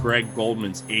actually Greg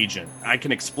Goldman's agent. I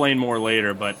can explain more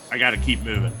later, but I gotta keep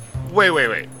moving.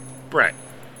 Wait. Brett,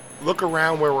 look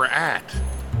around where we're at.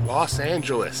 Los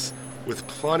Angeles. With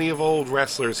plenty of old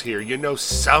wrestlers here. You know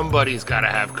somebody's gotta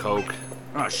have coke.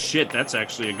 Oh, shit, that's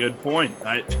actually a good point.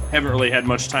 I haven't really had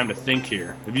much time to think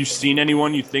here. Have you seen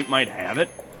anyone you think might have it?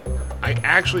 I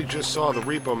actually just saw the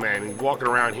Repo Man. He's walking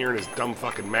around here in his dumb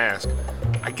fucking mask.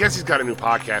 I guess he's got a new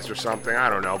podcast or something. I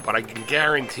don't know. But I can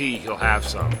guarantee he'll have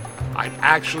some. I'd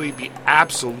actually be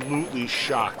absolutely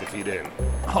shocked if he didn't.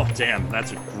 Oh, damn.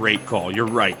 That's a great call. You're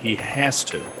right. He has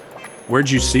to.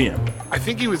 Where'd you see him? I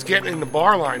think he was getting in the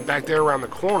bar line back there around the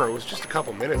corner. It was just a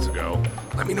couple minutes ago.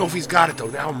 Let me know if he's got it, though.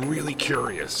 Now I'm really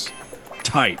curious.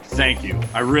 Tight. Thank you.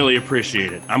 I really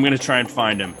appreciate it. I'm going to try and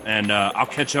find him, and I'll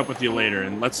catch up with you later,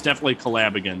 and let's definitely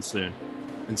collab again soon.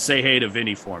 And say hey to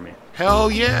Vinny for me.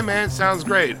 Hell yeah, man. Sounds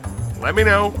great. Let me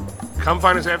know. Come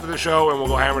find us after the show, and we'll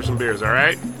go hammer some beers, all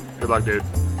right? Good luck, dude.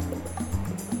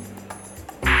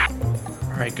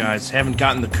 All right, guys. Haven't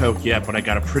gotten the coke yet, but I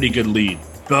got a pretty good lead.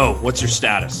 Bo, what's your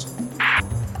status?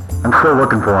 I'm still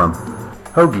looking for him.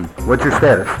 Hoagie, what's your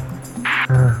status?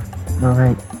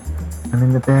 Alright. I'm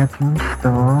in the bathroom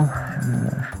stall.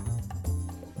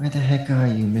 Where the heck are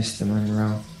you, Mr.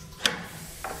 Monroe?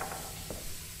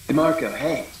 Hey, Marco,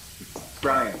 hey. It's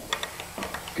Brian.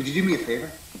 Could you do me a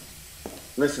favor?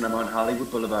 Listen, I'm on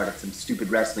Hollywood Boulevard at some stupid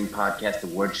wrestling podcast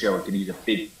award show. I could use a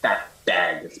big fat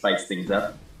bag to spice things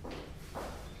up.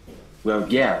 Well,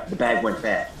 yeah, the bag went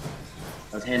bad.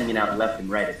 I was handing it out left and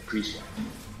right at the pre-show.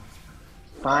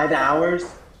 5 hours?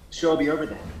 Show will be over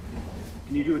then.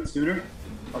 Can you do it sooner?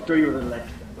 I'll throw you a little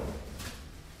extra.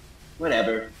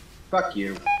 Whatever. Fuck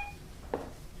you.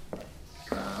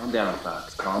 Calm down,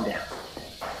 Fox. Calm down.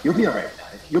 You'll be alright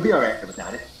without it. You'll be alright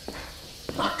without it.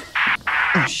 Fuck.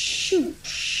 Oh, shoot.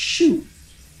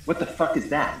 What the fuck is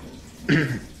that?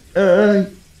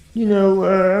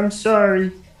 I'm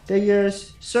sorry. They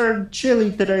served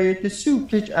chili today at the soup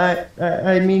kitchen.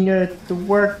 The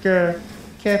work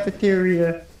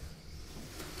cafeteria.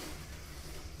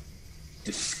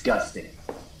 Disgusting.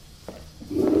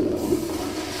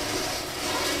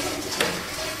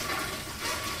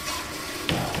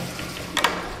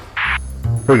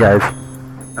 Hey guys,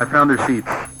 I found their seats.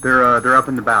 They're up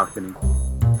in the balcony.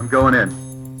 I'm going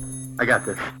in. I got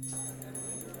this.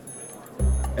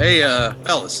 Hey,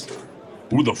 fellas.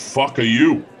 Who the fuck are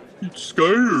you? You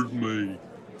scared me.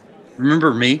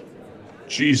 Remember me?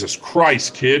 Jesus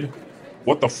Christ, kid.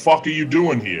 What the fuck are you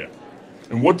doing here?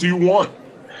 And what do you want?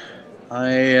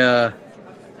 I,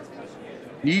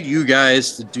 need you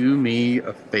guys to do me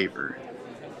a favor.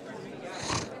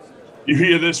 You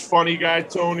hear this funny guy,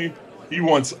 Tony? He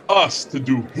wants us to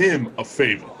do him a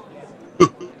favor.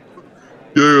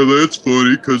 Yeah, that's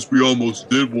funny, because we almost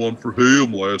did one for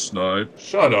him last night.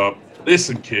 Shut up.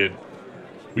 Listen, kid.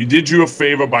 We did you a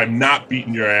favor by not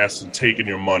beating your ass and taking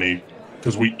your money,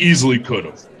 because we easily could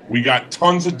have. We got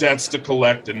tons of debts to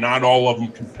collect, and not all of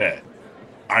them can pay.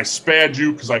 I spared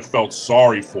you because I felt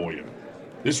sorry for you.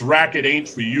 This racket ain't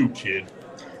for you, kid.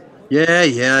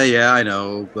 Yeah, I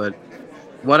know, but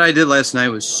what I did last night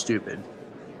was stupid.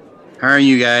 Hiring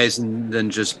you guys and then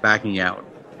just backing out.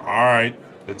 Alright,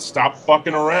 then stop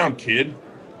fucking around, kid.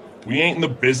 We ain't in the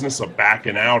business of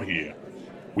backing out here.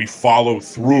 We follow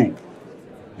through.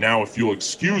 Now, if you'll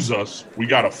excuse us, we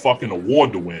got a fucking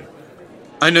award to win.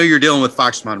 I know you're dealing with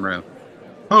Fox Monroe.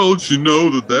 How'd you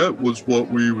know that was what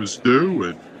we was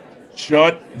doing?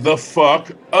 Shut the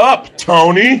fuck up,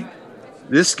 Tony!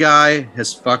 This guy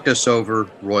has fucked us over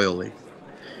royally.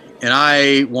 And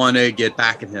I want to get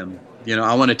back at him. You know,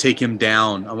 I want to take him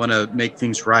down. I want to make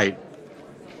things right.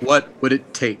 What would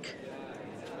it take?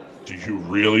 Do you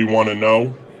really want to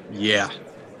know? Yeah.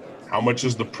 How much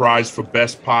is the prize for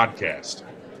best podcast?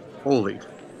 Holy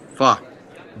fuck.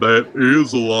 That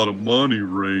is a lot of money,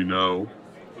 Reno.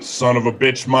 Son of a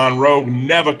bitch Monroe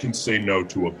never can say no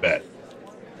to a bet.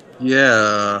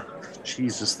 Yeah.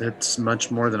 Jesus, that's much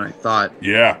more than I thought.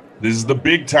 Yeah, this is the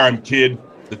big time, kid.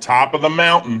 The top of the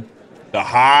mountain. The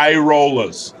high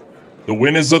rollers. The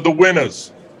winners of the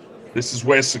winners. This is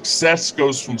where success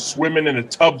goes from swimming in a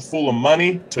tub full of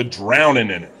money to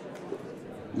drowning in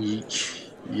it.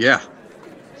 Yeah.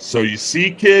 So you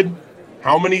see, kid,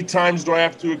 how many times do I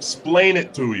have to explain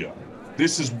it to you?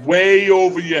 This is way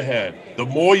over your head. The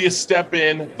more you step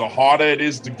in, the harder it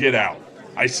is to get out.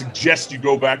 I suggest you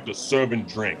go back to serving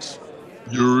drinks.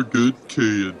 You're a good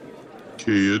kid.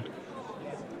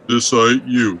 This ain't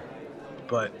you.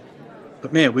 But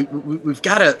man, we've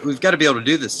got to be able to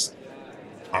do this.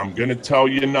 I'm gonna tell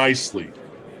you nicely.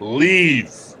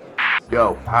 Leave.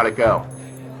 Yo, how'd it go?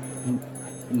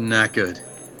 Not good.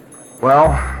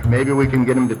 Well, maybe we can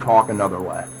get him to talk another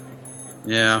way.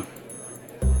 Yeah.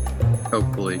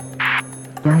 Hopefully.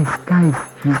 Guys,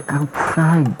 he's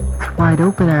outside. It's wide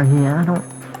open out here. I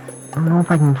don't know if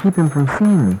I can keep him from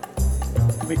seeing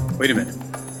me. Wait a minute.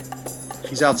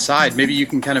 He's outside. Maybe you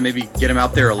can kind of get him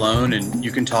out there alone and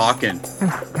you can talk and...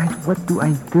 Guys, what do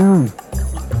I do?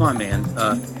 Come on, man.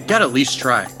 You gotta at least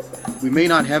try. We may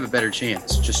not have a better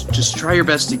chance. Just try your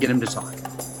best to get him to talk.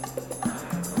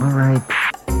 All right.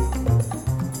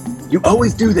 You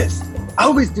always do this.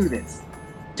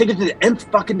 Take it to the nth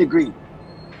fucking degree.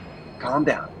 Calm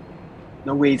down.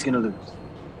 No way he's gonna lose.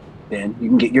 Then you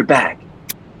can get your bag.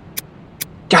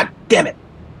 God damn it.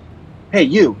 Hey,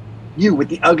 you with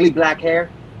the ugly black hair?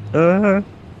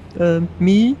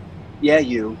 Me? Yeah,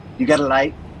 you. You got a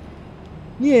light?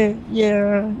 Yeah,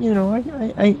 you know,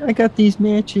 I got these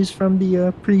matches from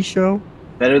the pre-show.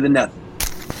 Better than nothing.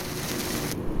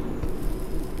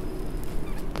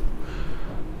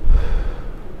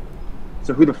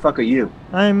 So who the fuck are you?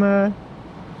 I'm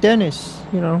Dennis,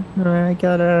 you know. I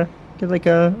got a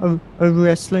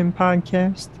wrestling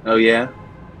podcast. Oh yeah?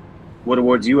 What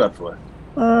awards you up for?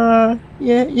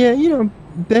 Yeah, you know,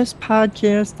 best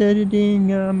podcast editing,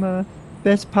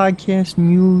 best podcast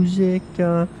music,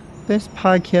 best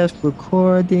podcast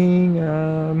recording,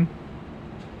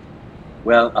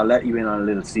 Well, I'll let you in on a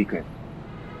little secret.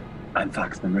 I'm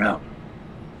Fox Monroe.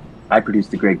 I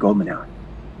produced The Great Goldman Hour.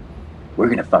 We're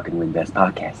gonna fucking win Best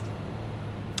Podcast.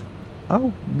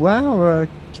 Oh, wow,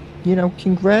 you know,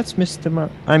 congrats,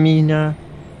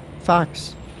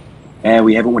 Fox. And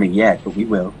we haven't won it yet, but we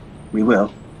will. We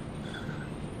will.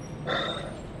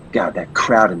 God, that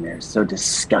crowd in there is so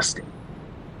disgusting.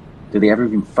 Do they ever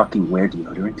even fucking wear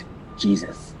deodorant?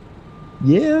 Jesus.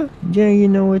 Yeah, you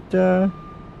know, it,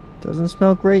 doesn't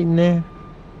smell great in there.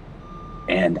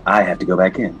 And I have to go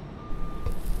back in.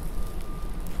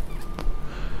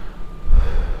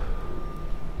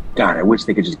 God, I wish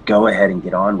they could just go ahead and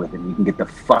get on with it and you can get the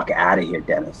fuck out of here,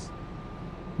 Dennis.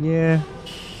 Yeah,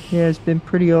 Yeah, it's been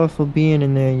pretty awful being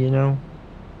in there, you know.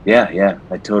 Yeah,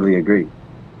 I totally agree.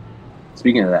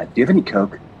 Speaking of that, do you have any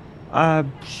coke?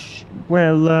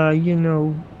 Well, you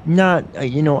know, not,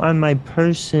 on my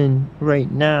person right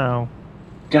now.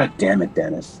 God damn it,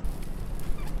 Dennis.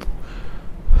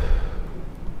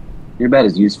 You're about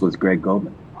as useful as Greg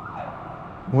Goldman.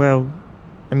 Well,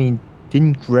 I mean,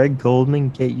 didn't Greg Goldman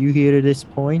get you here to this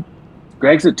point?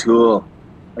 Greg's a tool.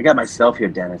 I got myself here,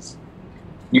 Dennis.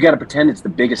 You gotta pretend it's the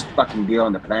biggest fucking deal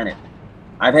on the planet.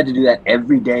 I've had to do that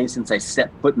every day since I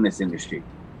set foot in this industry.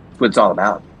 That's what it's all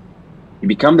about. You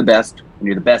become the best when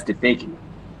you're the best at faking it.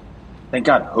 Thank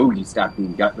God Hoagie stopped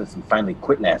being gutless and finally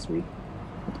quit last week.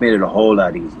 It's made it a whole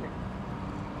lot easier.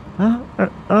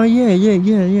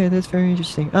 Yeah, that's very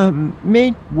interesting.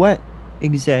 Made what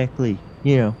exactly,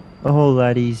 a whole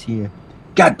lot easier?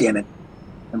 God damn it.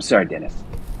 I'm sorry, Dennis.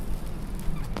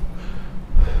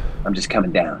 I'm just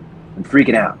coming down. I'm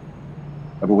freaking out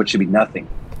over what should be nothing.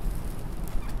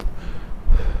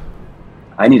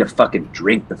 I need a fucking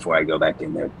drink before I go back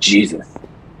in there. Jesus.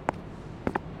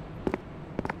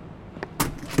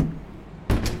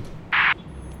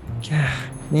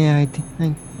 Yeah, I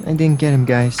didn't get him,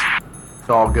 guys. It's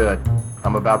all good.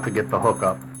 I'm about to get the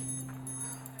hookup.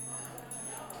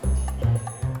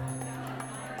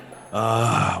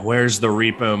 Where's the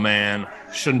repo man?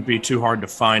 Shouldn't be too hard to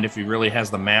find if he really has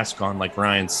the mask on, like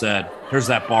Ryan said. Here's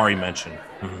that bar he mentioned.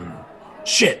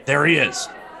 Shit, there he is.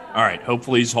 All right,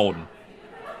 hopefully he's holding.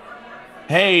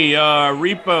 Hey,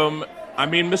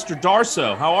 Mr.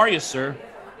 Darso, how are you, sir?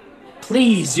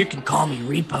 Please, you can call me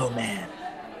Repo Man.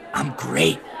 I'm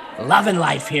great. Loving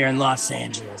life here in Los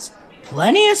Angeles.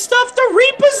 Plenty of stuff to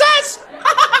repossess!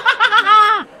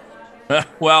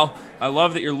 Well, I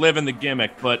love that you're living the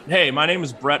gimmick, but hey, my name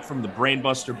is Brett from the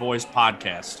Brainbuster Boys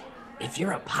podcast. If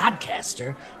you're a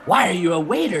podcaster, why are you a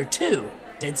waiter, too?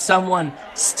 Did someone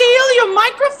steal your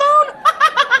microphone?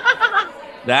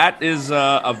 That is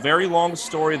a very long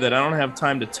story that I don't have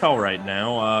time to tell right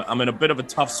now. I'm in a bit of a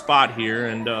tough spot here,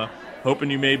 and hoping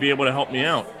you may be able to help me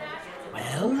out.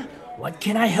 Well, what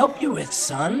can I help you with,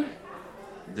 son?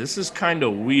 This is kind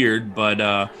of weird,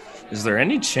 but is there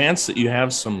any chance that you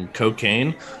have some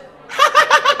cocaine?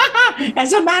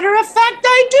 As a matter of fact,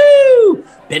 I do!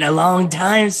 Been a long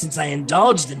time since I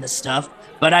indulged in the stuff,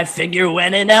 but I figure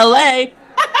when in L.A.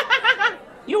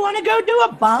 You want to go do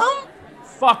a bomb?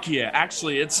 Fuck yeah.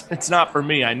 Actually, it's not for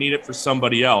me. I need it for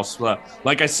somebody else.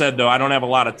 Like I said, though, I don't have a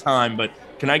lot of time, but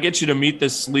can I get you to meet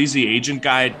this sleazy agent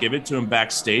guy and give it to him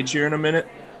backstage here in a minute?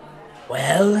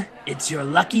 Well, it's your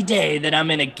lucky day that I'm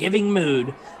in a giving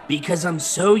mood because I'm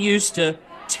so used to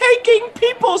taking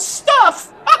people's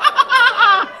stuff.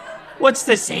 What's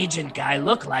this agent guy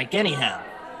look like anyhow?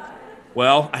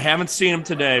 Well, I haven't seen him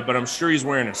today, but I'm sure he's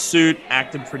wearing a suit,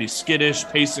 acting pretty skittish,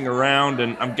 pacing around,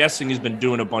 and I'm guessing he's been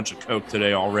doing a bunch of coke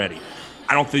today already.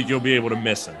 I don't think you'll be able to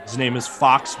miss him. His name is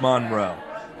Fox Monroe.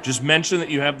 Just mention that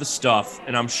you have the stuff,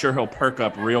 and I'm sure he'll perk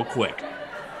up real quick.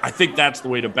 I think that's the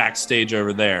way to backstage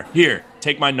over there. Here,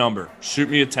 take my number. Shoot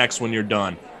me a text when you're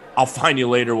done. I'll find you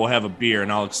later, we'll have a beer,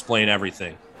 and I'll explain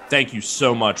everything. Thank you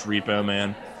so much, Repo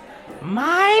Man.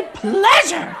 My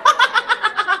pleasure!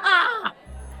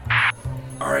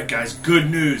 All right, guys, good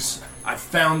news. I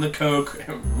found the coke.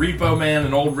 Repo Man,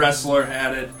 an old wrestler,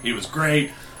 had it. He was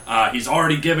great. He's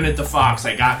already given it to Fox.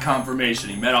 I got confirmation.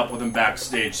 He met up with him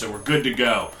backstage, so we're good to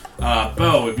go.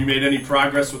 Bo, have you made any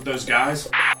progress with those guys?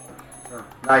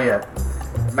 Not yet.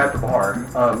 I'm at the bar.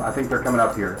 I think they're coming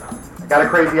up here. I got a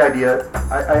crazy idea.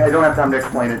 I don't have time to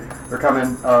explain it. They're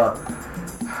coming.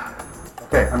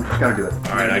 Okay, I'm just gonna do it.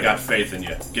 All right, I got faith in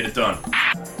you. Get it done.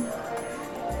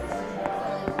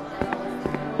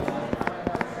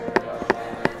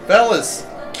 Fellas!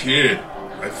 Kid,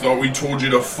 I thought we told you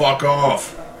to fuck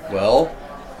off. Well,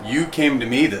 you came to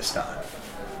me this time.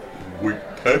 We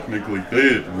technically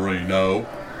did, Reno.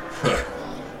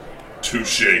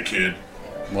 Touche, kid.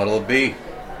 What'll it be?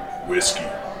 Whiskey.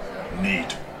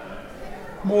 Neat.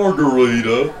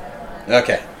 Margarita.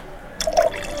 Okay.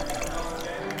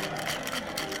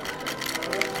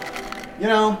 You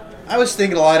know, I was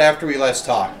thinking a lot after we last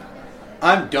talked.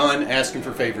 I'm done asking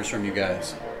for favors from you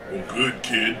guys. Well, good,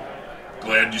 kid.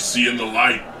 Glad you see in the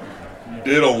light. You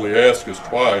did only ask us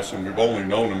twice, and we've only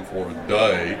known him for a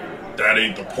day. That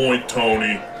ain't the point,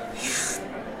 Tony.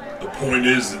 The point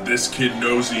is that this kid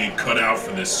knows he ain't cut out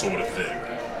for this sort of thing.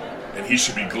 And he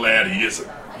should be glad he isn't.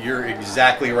 You're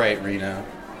exactly right, Reno.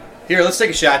 Here, let's take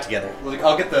a shot together.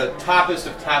 I'll get the toppest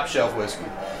of top shelf whiskey.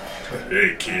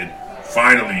 Hey, kid.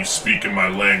 Finally you speak in my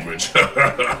language.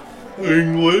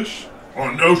 English?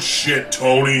 Oh, no shit,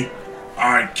 Tony.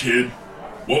 Alright, kid.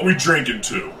 What we drinking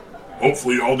to?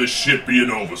 Hopefully all this shit being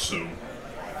over soon.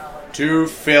 To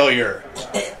failure.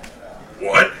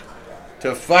 What?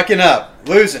 To fucking up.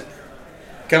 Losing.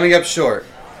 Coming up short.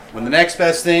 When the next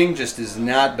best thing just is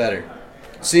not better.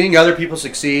 Seeing other people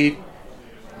succeed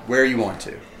where you want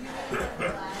to.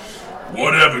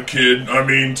 Whatever, kid. I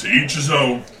mean, to each his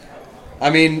own. I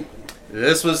mean,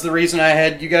 this was the reason I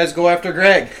had you guys go after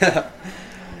Greg.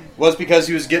 Was because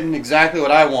he was getting exactly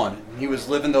what I wanted. He was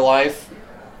living the life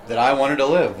that I wanted to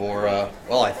live, or,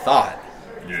 well, I thought.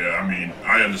 Yeah, I mean,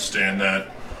 I understand that.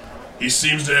 He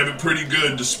seems to have it pretty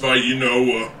good despite,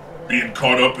 being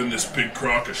caught up in this big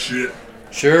crock of shit.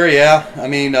 Sure, yeah. I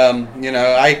mean,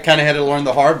 I kind of had to learn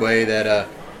the hard way that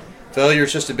failure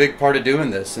is just a big part of doing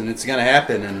this, and it's going to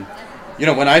happen. And,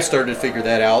 when I started to figure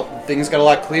that out, things got a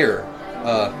lot clearer.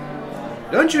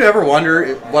 Don't you ever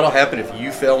wonder what'll happen if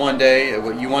you fail one day at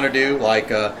what you want to do?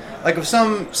 Like if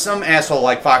some asshole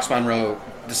like Fox Monroe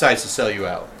decides to sell you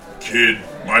out. Kid,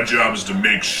 my job is to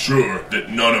make sure that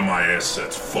none of my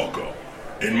assets fuck up.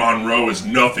 And Monroe is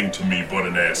nothing to me but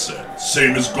an asset.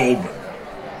 Same as Goldman.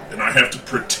 And I have to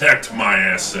protect my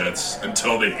assets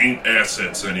until they ain't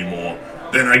assets anymore.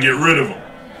 Then I get rid of them.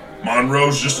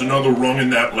 Monroe's just another rung in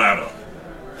that ladder.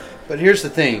 But here's the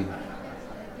thing,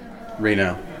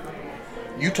 Reno.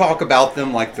 You talk about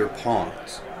them like they're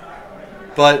pawns.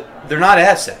 But they're not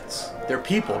assets. They're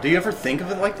people. Do you ever think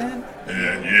of it like that?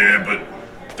 Yeah,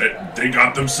 but they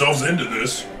got themselves into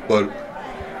this. But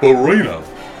Reno,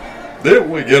 didn't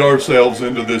we get ourselves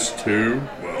into this too?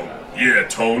 Well, yeah,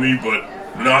 Tony, but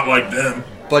not like them.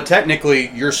 But technically,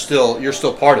 you're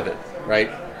still part of it, right?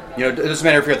 It doesn't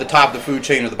matter if you're at the top of the food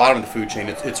chain or the bottom of the food chain.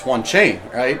 It's one chain,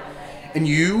 right? And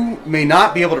you may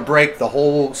not be able to break the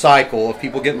whole cycle of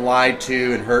people getting lied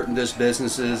to and hurt in these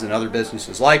businesses and other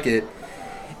businesses like it.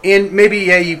 And maybe,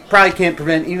 you probably can't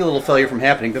prevent any little failure from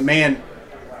happening. But man,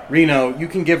 Reno, you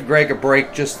can give Greg a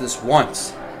break just this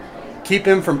once. Keep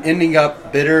him from ending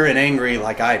up bitter and angry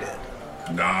like I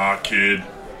did. Nah, kid.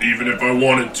 Even if I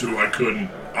wanted to, I couldn't.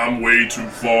 I'm way too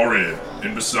far in.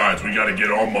 And besides, we gotta get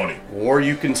our money. Or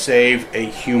you can save a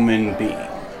human being.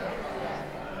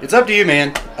 It's up to you,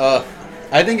 man.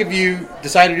 I think if you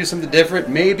decide to do something different,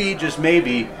 maybe, just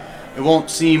maybe, it won't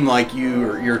seem like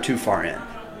you're too far in.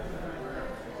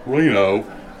 Reno,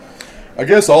 I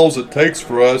guess all it takes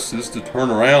for us is to turn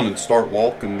around and start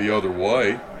walking the other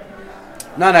way.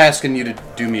 Not asking you to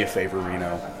do me a favor,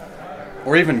 Reno.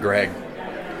 Or even Greg.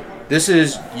 This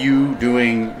is you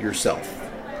doing yourself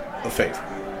a favor.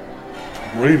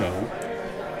 Reno,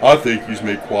 I think he's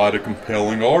made quite a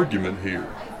compelling argument here.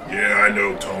 Yeah, I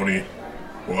know, Tony.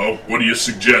 Well, what do you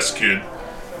suggest, kid?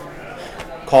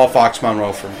 Call Fox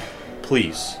Monroe for me.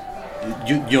 Please.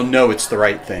 You'll know it's the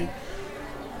right thing.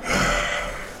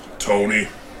 Tony,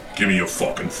 give me your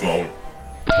fucking phone.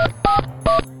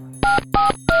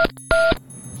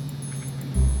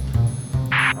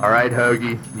 All right,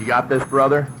 Hoagie. You got this,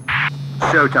 brother?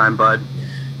 Showtime, bud.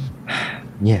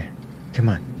 Yeah. Come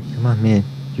on, man.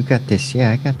 You got this.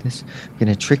 Yeah, I got this. I'm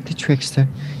gonna trick the trickster.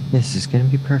 This is gonna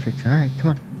be perfect. All right,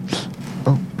 come on.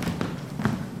 Oh.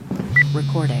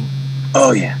 Recording.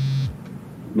 Oh, yeah.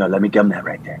 No, let me gum that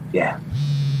right there. Yeah.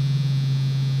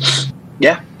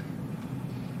 Yeah.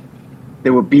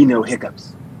 There will be no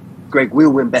hiccups. Greg will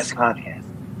win Best Podcast.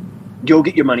 You'll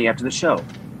get your money after the show.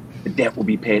 The debt will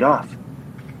be paid off.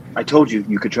 I told you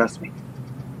could trust me.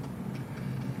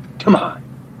 Come on.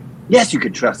 Yes, you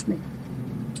could trust me.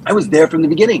 I was there from the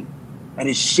beginning. At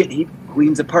his shit-heap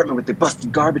Queens apartment with the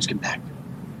busted garbage compactor.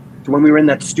 To when we were in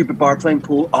that stupid bar playing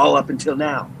pool all up until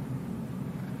now.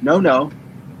 No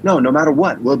matter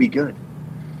what, we'll be good.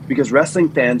 Because wrestling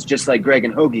fans, just like Greg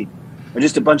and Hoagie, are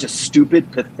just a bunch of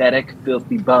stupid, pathetic,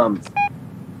 filthy bums.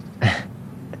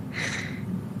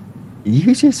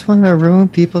 You just want to ruin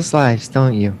people's lives,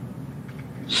 don't you?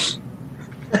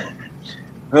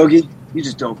 Hoagie, you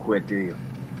just don't quit, do you?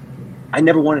 I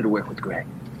never wanted to work with Greg.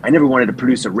 I never wanted to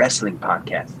produce a wrestling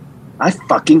podcast. I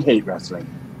fucking hate wrestling.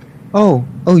 Oh,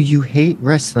 you hate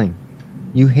wrestling.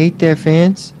 You hate their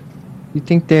fans? You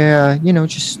think they're,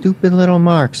 just stupid little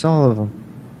marks, all of them.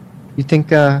 You think,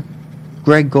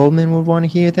 Greg Goldman would want to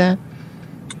hear that?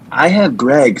 I have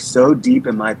Greg so deep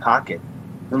in my pocket,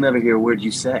 he'll never hear a word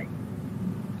you say.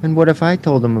 And what if I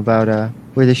told him about,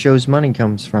 where the show's money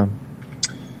comes from?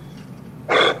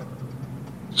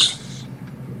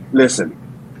 Listen,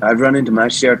 I've run into my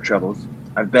share of troubles.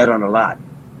 I've bet on a lot.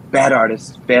 Bad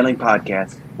artists, failing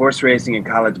podcasts, horse racing, and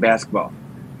college basketball.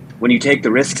 When you take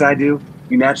the risks I do,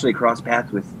 you naturally cross paths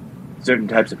with certain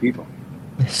types of people.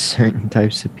 Certain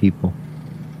types of people.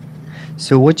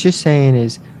 So what you're saying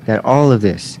is that all of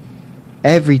this,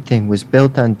 everything was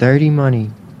built on dirty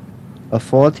money, a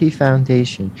faulty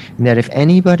foundation, and that if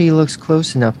anybody looks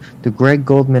close enough, the Greg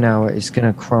Goldman Hour is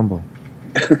gonna crumble.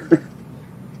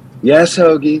 Yes,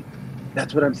 Hoagie.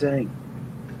 That's what I'm saying.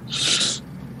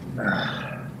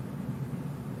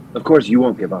 Of course, you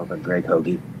won't give up on Greg,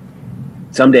 Hoagie.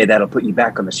 Someday that'll put you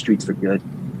back on the streets for good.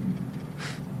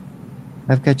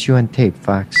 I've got you on tape,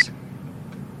 Fox.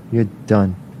 You're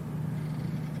done.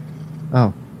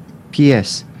 Oh,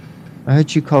 P.S. I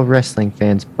heard you call wrestling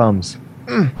fans bums.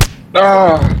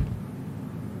 Oh,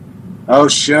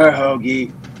 sure,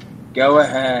 Hoagie. Go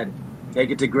ahead.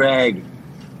 Take it to Greg.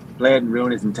 Play it and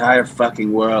ruin his entire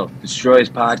fucking world. Destroy his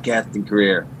podcasting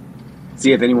career.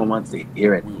 See if anyone wants to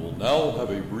hear it. We will now have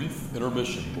a brief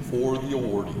intermission before the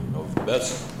awarding of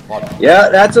Best Podcast. Yeah,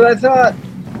 that's what I thought.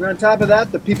 And on top of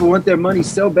that, the people want their money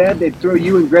so bad they'd throw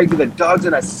you and Greg to the dogs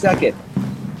in a second.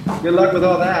 Good luck with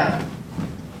all that.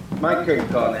 My curtain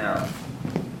call now.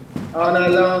 All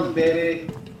night long, baby.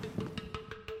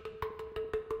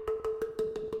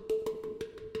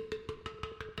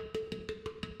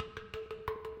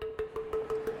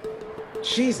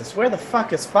 Jesus, where the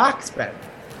fuck has Fox been?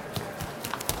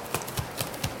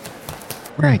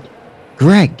 Greg!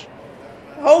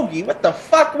 Hoagie, what the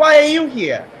fuck? Why are you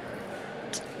here?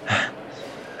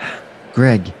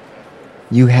 Greg,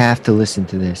 you have to listen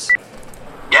to this.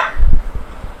 Yeah.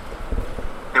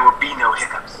 There will be no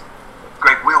hiccups.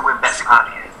 Greg will win Best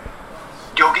Podcast.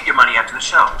 Go get your money after the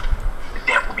show. The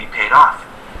debt will be paid off.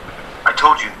 I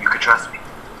told you you could trust me.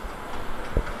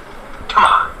 Come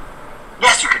on.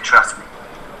 Yes, you can trust me.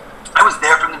 I was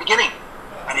there from the beginning.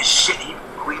 And his shitty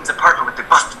Queen's apartment with the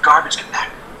busted garbage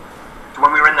compactor. To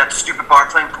when we were in that stupid bar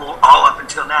playing pool all up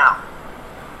until now.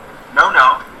 No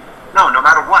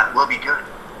matter what, we'll be good.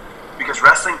 Because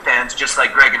wrestling fans, just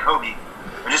like Greg and Hoagie,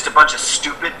 are just a bunch of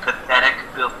stupid, pathetic,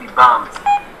 filthy bums.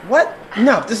 What?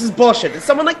 No, this is bullshit. Did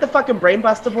someone like the fucking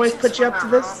Brainbuster Boys put you up to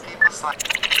this?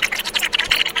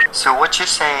 So what you're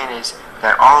saying is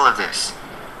that all of this,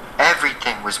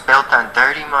 everything was built on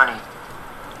dirty money,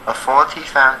 a faulty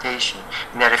foundation,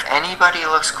 and that if anybody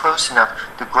looks close enough,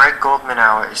 the Greg Goldman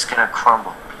Hour is gonna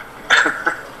crumble.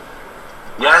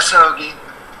 Yes, Hoagie.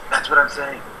 That's what I'm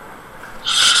saying.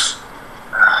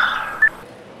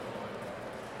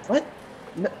 What?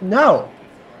 No.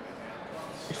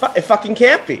 It fucking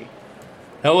can't be.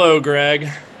 Hello, Greg.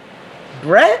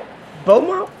 Brett?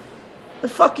 Beaumont? The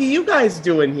fuck are you guys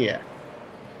doing here?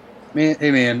 Man,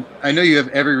 hey man, I know you have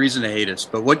every reason to hate us,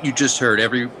 but what you just heard,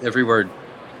 every word,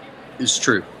 is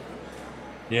true.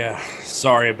 Yeah,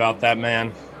 sorry about that,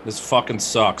 man. This fucking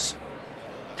sucks.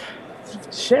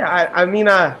 Shit, I mean,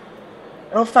 I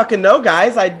don't fucking know,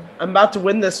 guys. I'm about to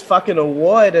win this fucking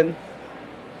award, and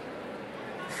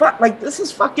this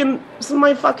is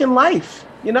my fucking life,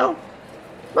 you know?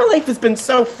 My life has been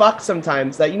so fucked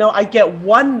sometimes that, I get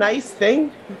one nice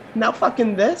thing, now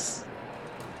fucking this.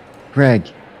 Greg,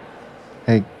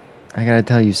 I gotta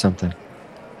tell you something.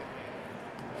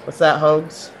 What's that,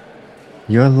 Hoags?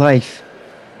 Your life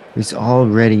is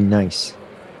already nice.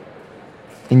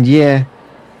 And yeah,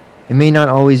 it may not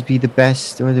always be the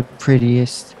best or the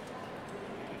prettiest,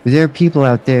 but there are people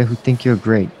out there who think you're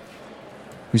great,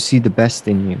 who see the best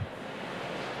in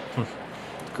you.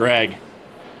 Greg,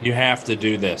 you have to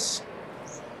do this.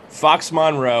 Fox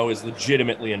Monroe is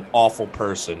legitimately an awful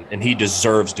person, and he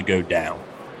deserves to go down.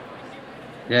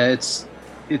 Yeah, it's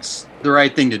the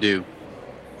right thing to do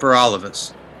for all of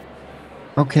us.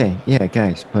 Okay, yeah,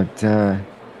 guys, but,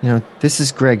 this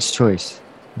is Greg's choice,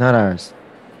 not ours.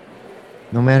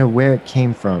 No matter where it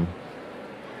came from,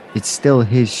 it's still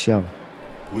his show.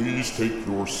 Please take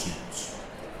your seats.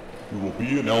 We will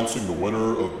be announcing the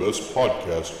winner of Best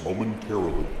Podcast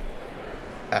momentarily.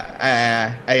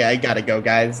 I gotta go,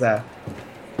 guys. God,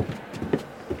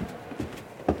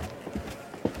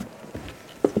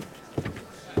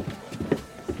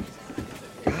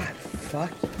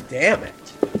 fuck damn it.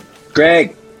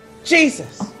 Greg!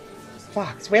 Jesus!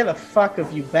 Fox, where the fuck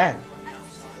have you been?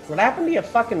 What happened to your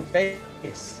fucking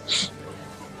face?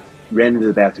 Ran into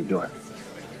the bathroom door.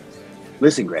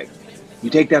 Listen, Greg. You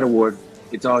take that award,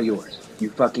 it's all yours. You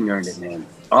fucking earned it, man.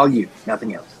 All you,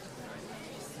 nothing else.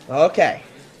 Okay.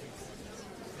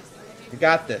 You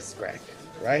got this, Greg,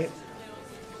 right?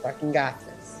 Fucking got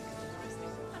this.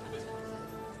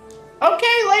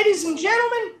 Okay, ladies and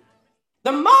gentlemen,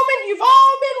 the moment you've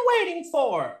all been waiting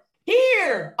for.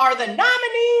 Here are the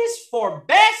nominees for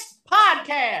Best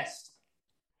Podcast.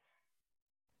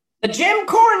 The Jim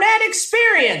Cornette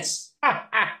Experience.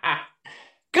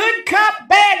 Good Cop,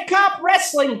 Bad Cop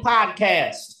Wrestling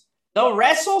Podcast. The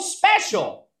Wrestle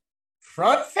Special.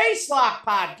 Front Face Lock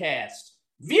Podcast.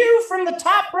 View from the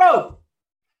Top Rope.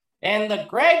 And the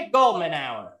Greg Goldman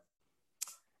Hour.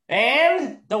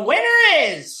 And the winner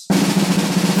is...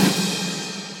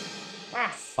 Ah,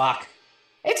 fuck.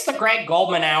 It's the Greg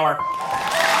Goldman Hour.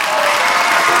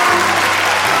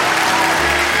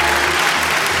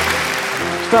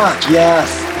 Fuck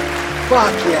yes.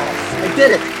 Fuck yes. I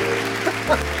did it.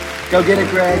 Go get it,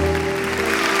 Greg.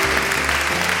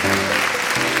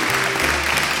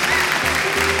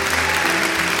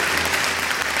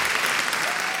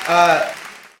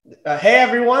 Hey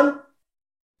everyone.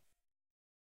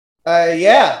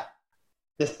 Yeah.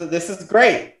 This is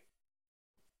great.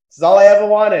 This is all I ever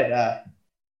wanted.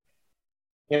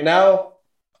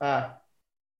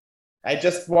 I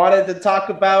just wanted to talk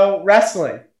about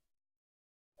wrestling.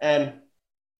 And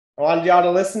I wanted y'all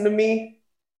to listen to me.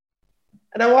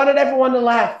 And I wanted everyone to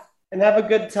laugh and have a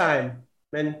good time.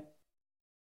 And,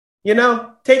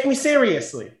 take me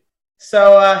seriously.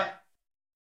 So,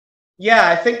 yeah,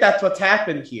 I think that's what's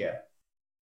happened here.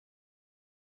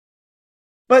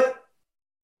 But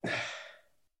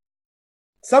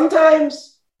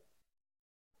sometimes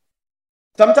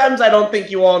I don't think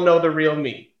you all know the real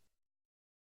me.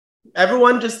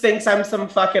 Everyone just thinks I'm some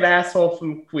fucking asshole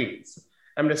from Queens.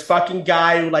 I'm this fucking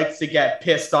guy who likes to get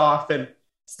pissed off and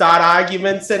start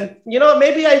arguments. And,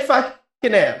 maybe I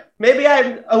fucking am. Maybe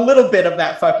I'm a little bit of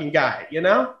that fucking guy,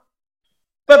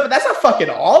 But that's not fucking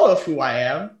all of who I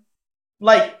am.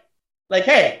 Like,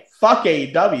 hey, fuck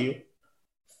AEW.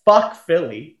 Fuck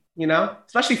Philly,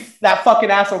 Especially that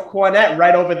fucking asshole Cornette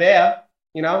right over there,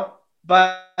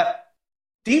 But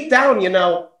deep down,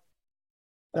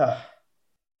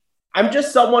 I'm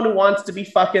just someone who wants to be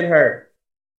fucking heard.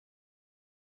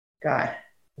 God,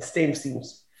 this thing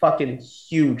seems fucking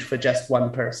huge for just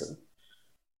one person.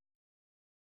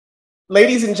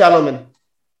 Ladies and gentlemen,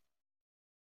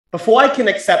 before I can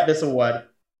accept this award,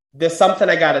 there's something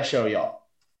I gotta show y'all.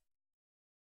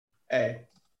 Hey,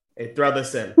 throw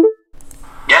this in.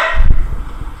 Yeah?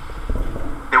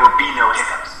 There will be no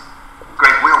hiccups.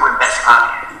 Greg will win Best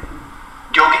Contest.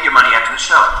 Go get your money after the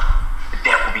show. The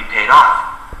debt will be paid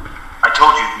off. I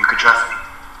told you you could trust me.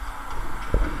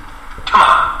 Come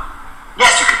on.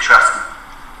 Yes, you could trust me.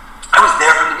 I was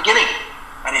there from the beginning.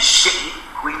 And his shitty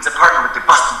Queen's apartment with the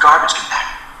busted garbage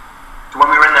compactor. To when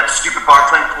we were in that stupid bar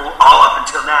playing pool all up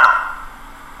until now.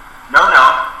 No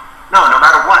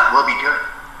matter what, we'll be good.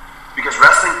 Because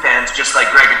wrestling fans, just like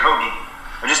Greg and Hoagie,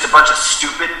 are just a bunch of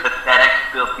stupid, pathetic,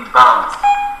 filthy bums.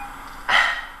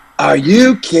 Are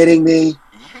you kidding me?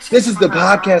 This is the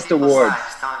Podcast Awards.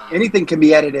 Anything can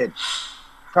be edited.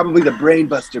 Probably the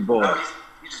Brainbuster boys.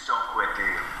 You just don't quit, do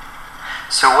you?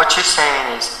 So what you're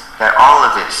saying is that all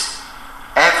of this,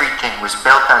 everything was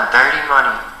built on dirty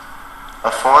money,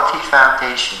 a faulty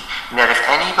foundation, and that if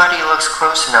anybody looks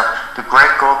close enough, the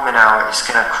Greg Goldman Hour is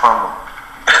gonna crumble.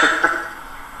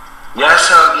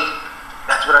 Yes, Hoagie.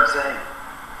 That's what I'm saying.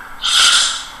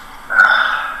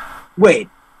 Wait,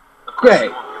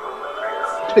 Greg,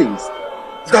 please.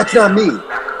 That's not me.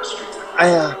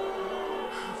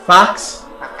 Fox,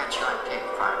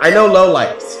 I know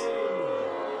lowlifes.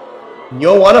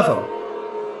 You're one of them.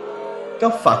 Go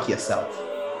fuck yourself.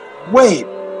 Wait,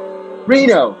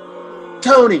 Reno,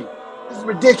 Tony, this is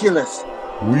ridiculous.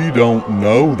 We don't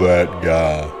know that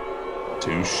guy.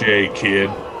 Touche, kid.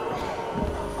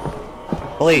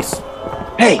 Police.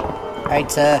 Hey!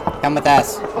 Alright, sir. Come with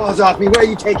us. Paws off me. Where are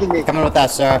you taking me? Coming with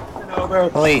us, sir. Over.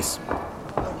 Police.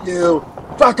 You.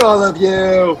 Fuck all of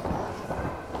you.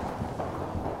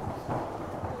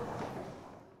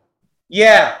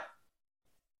 Yeah,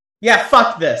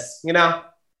 fuck this,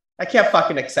 I can't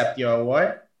fucking accept your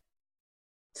award.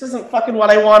 This isn't fucking what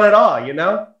I want at all,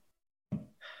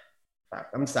 Fuck,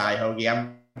 I'm sorry, Hoagie.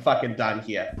 I'm fucking done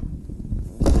here.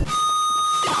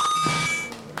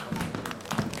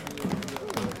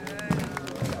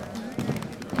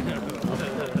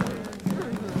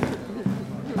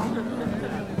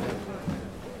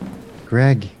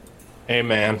 Greg. Hey,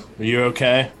 man. Are you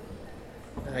okay?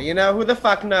 Who the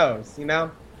fuck knows,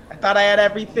 I thought I had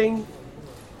everything.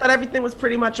 Thought everything was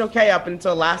pretty much okay up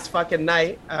until last fucking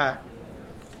night.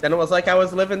 Then it was like I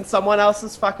was living someone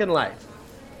else's fucking life.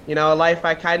 A life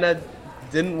I kind of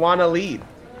didn't want to lead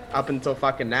up until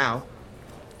fucking now.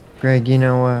 Greg, I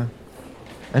know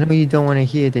you don't want to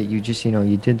hear that you just,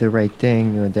 you did the right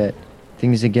thing, or that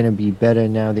things are going to be better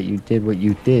now that you did what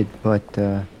you did, but,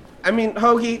 I mean,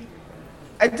 Hoagie,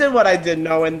 I did what I did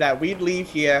knowing that we'd leave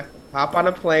here, hop on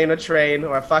a plane, a train,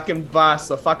 or a fucking bus,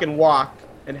 or fucking walk,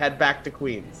 and head back to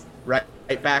Queens. Right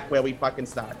back where we fucking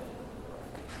started.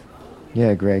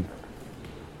 Yeah, Greg.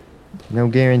 No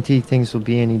guarantee things will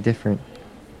be any different.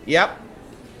 Yep.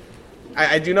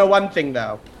 I do know one thing,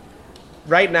 though.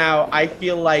 Right now, I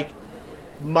feel like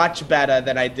much better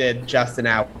than I did just an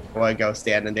hour or go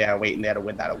standing there waiting there to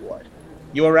win that award.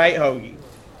 You were right, Hoagie.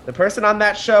 The person on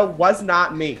that show was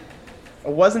not me.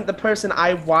 It wasn't the person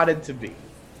I wanted to be.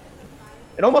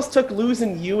 It almost took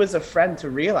losing you as a friend to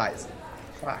realize it.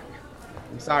 Fuck.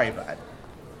 I'm sorry, bud.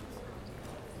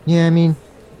 Yeah, I mean,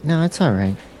 no, it's all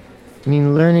right. I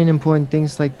mean, learning important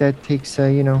things like that takes,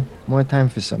 more time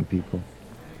for some people.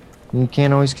 You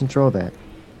can't always control that.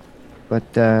 But,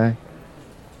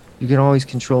 you can always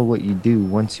control what you do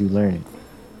once you learn it.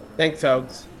 Thanks,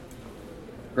 Hoags.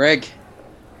 Greg.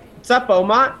 What's up,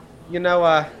 Omar?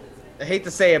 I hate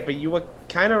to say it, but you were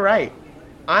kind of right.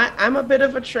 I'm a bit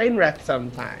of a train wreck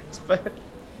sometimes, but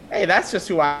hey, that's just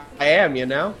who I am,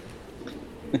 Yeah,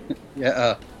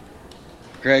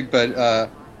 Greg, but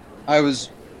I was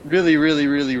really, really,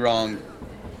 really wrong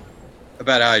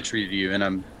about how I treated you, and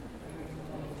I'm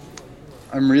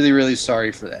really, really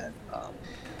sorry for that.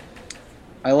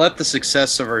 I let the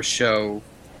success of our show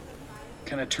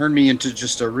kind of turn me into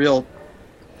just a real,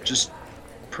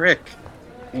 prick,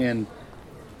 and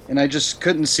I just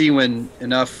couldn't see when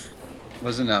enough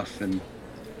was enough, and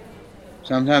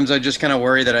sometimes I just kind of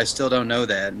worry that I still don't know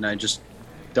that, and I just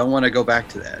don't want to go back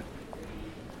to that.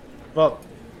 Well,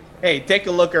 hey, take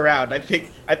a look around. I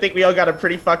think we all got a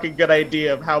pretty fucking good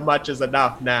idea of how much is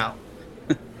enough now.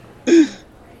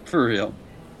 For real.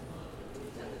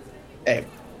 Hey,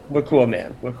 we're cool,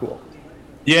 man. We're cool.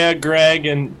 Yeah, Greg,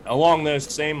 and along those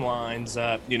same lines,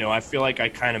 I feel like I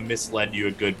kind of misled you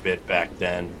a good bit back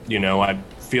then. I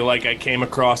feel like I came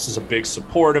across as a big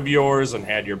support of yours and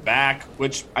had your back,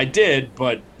 which I did,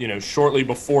 but, shortly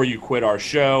before you quit our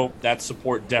show, that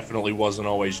support definitely wasn't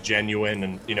always genuine,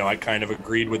 and, I kind of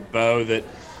agreed with Bo that,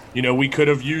 we could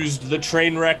have used the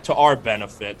train wreck to our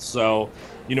benefit, so,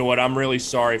 you know what, I'm really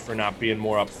sorry for not being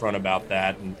more upfront about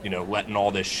that and, letting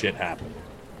all this shit happen.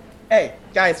 Hey,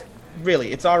 guys,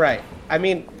 really, it's all right. I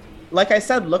mean, like I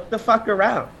said, look the fuck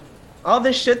around. All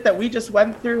this shit that we just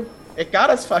went through, it got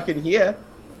us fucking here.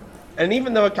 And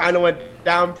even though it kind of went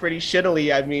down pretty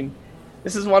shittily, I mean,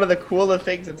 this is one of the cooler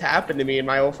things that's happened to me in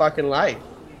my whole fucking life.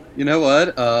 You know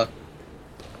what?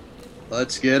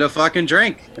 Let's get a fucking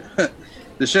drink.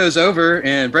 The show's over,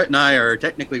 and Brett and I are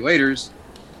technically waiters,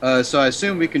 so I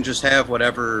assume we can just have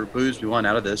whatever booze we want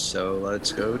out of this, so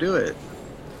let's go do it.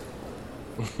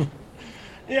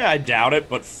 Yeah, I doubt it,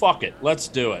 but fuck it. Let's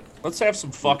do it. Let's have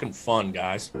some fucking fun,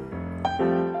 guys.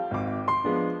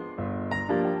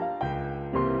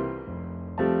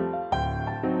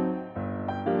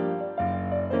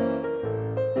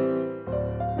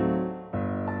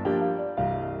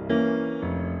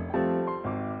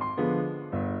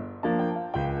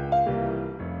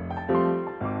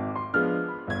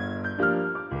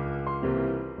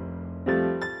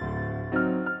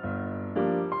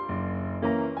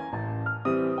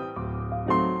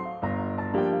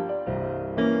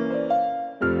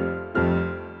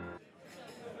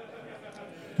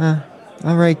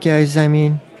 All right, guys. I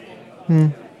mean,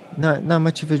 not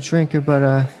much of a drinker,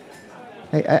 but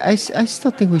I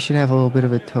still think we should have a little bit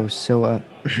of a toast. So,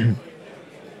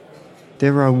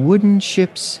 there are wooden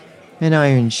ships and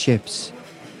iron ships,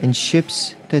 and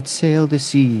ships that sail the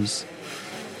seas.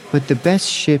 But the best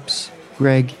ships,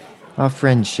 Greg, are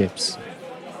friendships.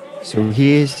 So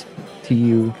here's to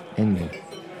you and me.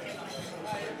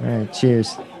 All right,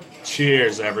 cheers.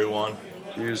 Cheers, everyone.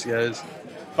 Cheers, guys.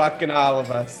 Fucking all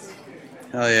of us.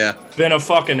 Hell yeah. Been a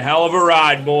fucking hell of a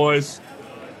ride, boys.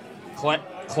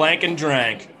 Clank and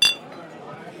drank.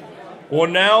 Well,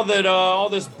 now that all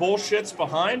this bullshit's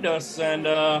behind us and,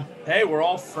 hey, we're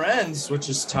all friends, which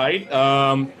is tight,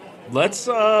 let's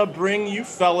bring you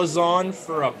fellas on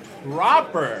for a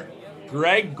proper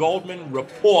Greg Goldman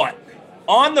report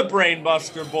on the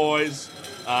Brainbuster Boys.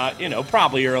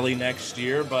 Probably early next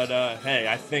year, but hey,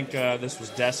 I think this was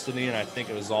destiny, and I think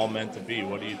it was all meant to be.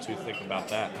 What do you two think about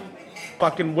that?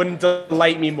 Fucking wouldn't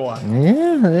delight me more.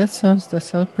 Yeah, that sounds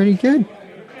pretty good.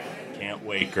 Can't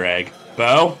wait, Greg.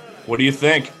 Bo, what do you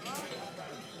think?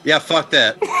 Yeah, fuck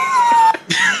that.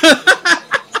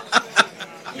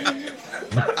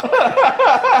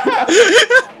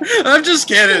 I'm just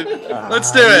kidding.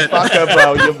 Let's do it. Fucker,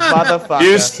 Bo, you motherfucker.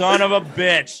 You son of a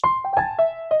bitch.